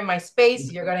anywhere in my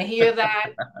space, you're gonna hear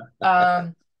that.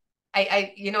 Um,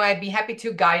 I'd be happy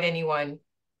to guide anyone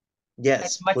as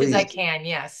Yes, much as I please. can.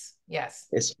 Yes, yes.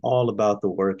 It's all about the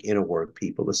work, inner work,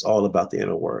 people. It's all about the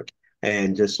inner work.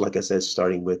 And just like I said,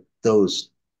 starting with those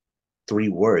three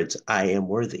words, I am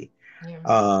worthy. Yeah.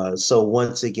 So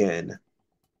once again,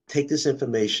 take this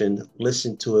information,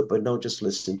 listen to it, but don't just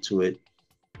listen to it.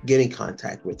 Get in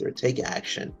contact with her, take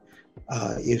action.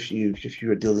 If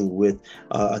you're dealing with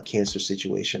a cancer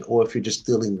situation, or if you're just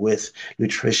dealing with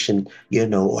nutrition,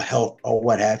 or health, or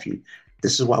what have you,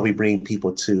 this is why we bring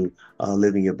people to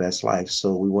living your best life.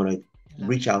 So we want to I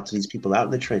love reach out to these people out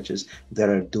in the trenches that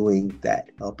are doing that,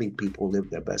 helping people live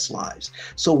their best lives.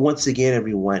 So once again,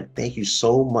 everyone, thank you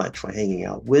so much for hanging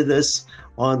out with us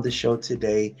on the show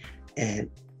today, and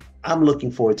I'm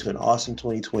looking forward to an awesome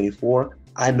 2024.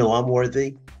 I know I'm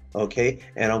worthy, okay,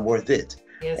 and I'm worth it.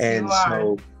 Yes, you And are.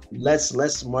 so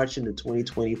let's march into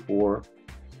 2024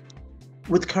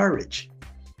 with courage,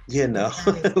 With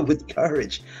courage. with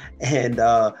courage, and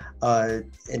uh, uh,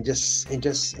 and just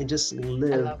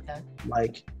I live love that.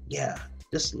 like, yeah,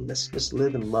 just let's just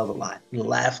live and love a lot, and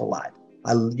laugh a lot.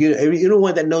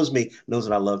 Anyone that knows me knows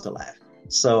that I love to laugh.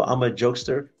 So I'm a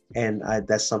jokester, and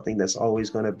that's something that's always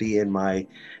going to be in my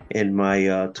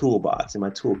toolbox, in my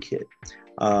toolkit.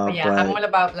 Yeah, I'm But all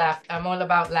about laugh. I'm all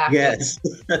about laughing. yes,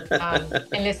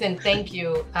 And listen, thank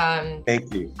you.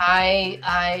 thank you.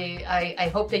 I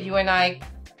hope that you and I,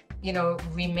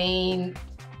 remain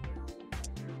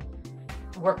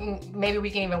working. Maybe we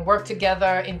can even work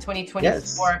together in Yes,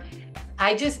 2024.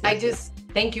 I yes, just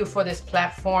thank you for this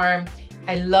platform.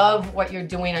 I love what you're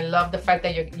doing. I love the fact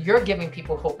that you're giving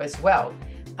people hope as well.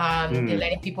 You're mm,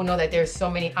 letting people know that there's so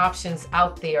many options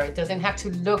out there. It doesn't have to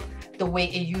look the way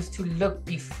it used to look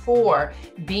before.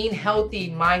 Being healthy,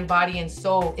 mind, body, and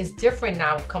soul is different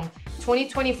now. Come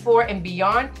 2024 and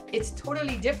beyond, it's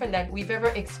totally different than we've ever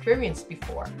experienced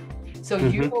before. So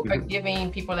you mhm, are mhm.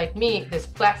 giving people like me this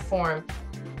platform.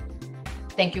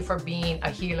 Thank you for being a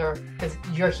healer because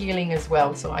you're healing as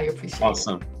well. So I appreciate it.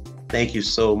 Awesome. Thank you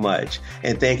so much.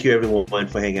 And thank you everyone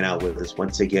for hanging out with us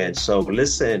once again. So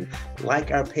listen,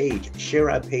 like our page, share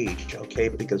our page, okay?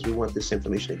 Because we want this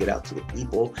information to get out to the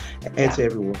people and Yeah. to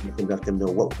everyone and let them know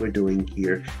what we're doing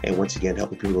here. And once again,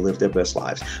 helping people to live their best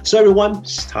lives. So everyone,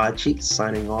 it's Todd Cheek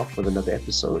signing off with another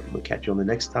episode. We'll catch you on the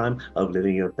next time of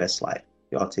Living Your Best Life.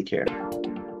 Y'all take care.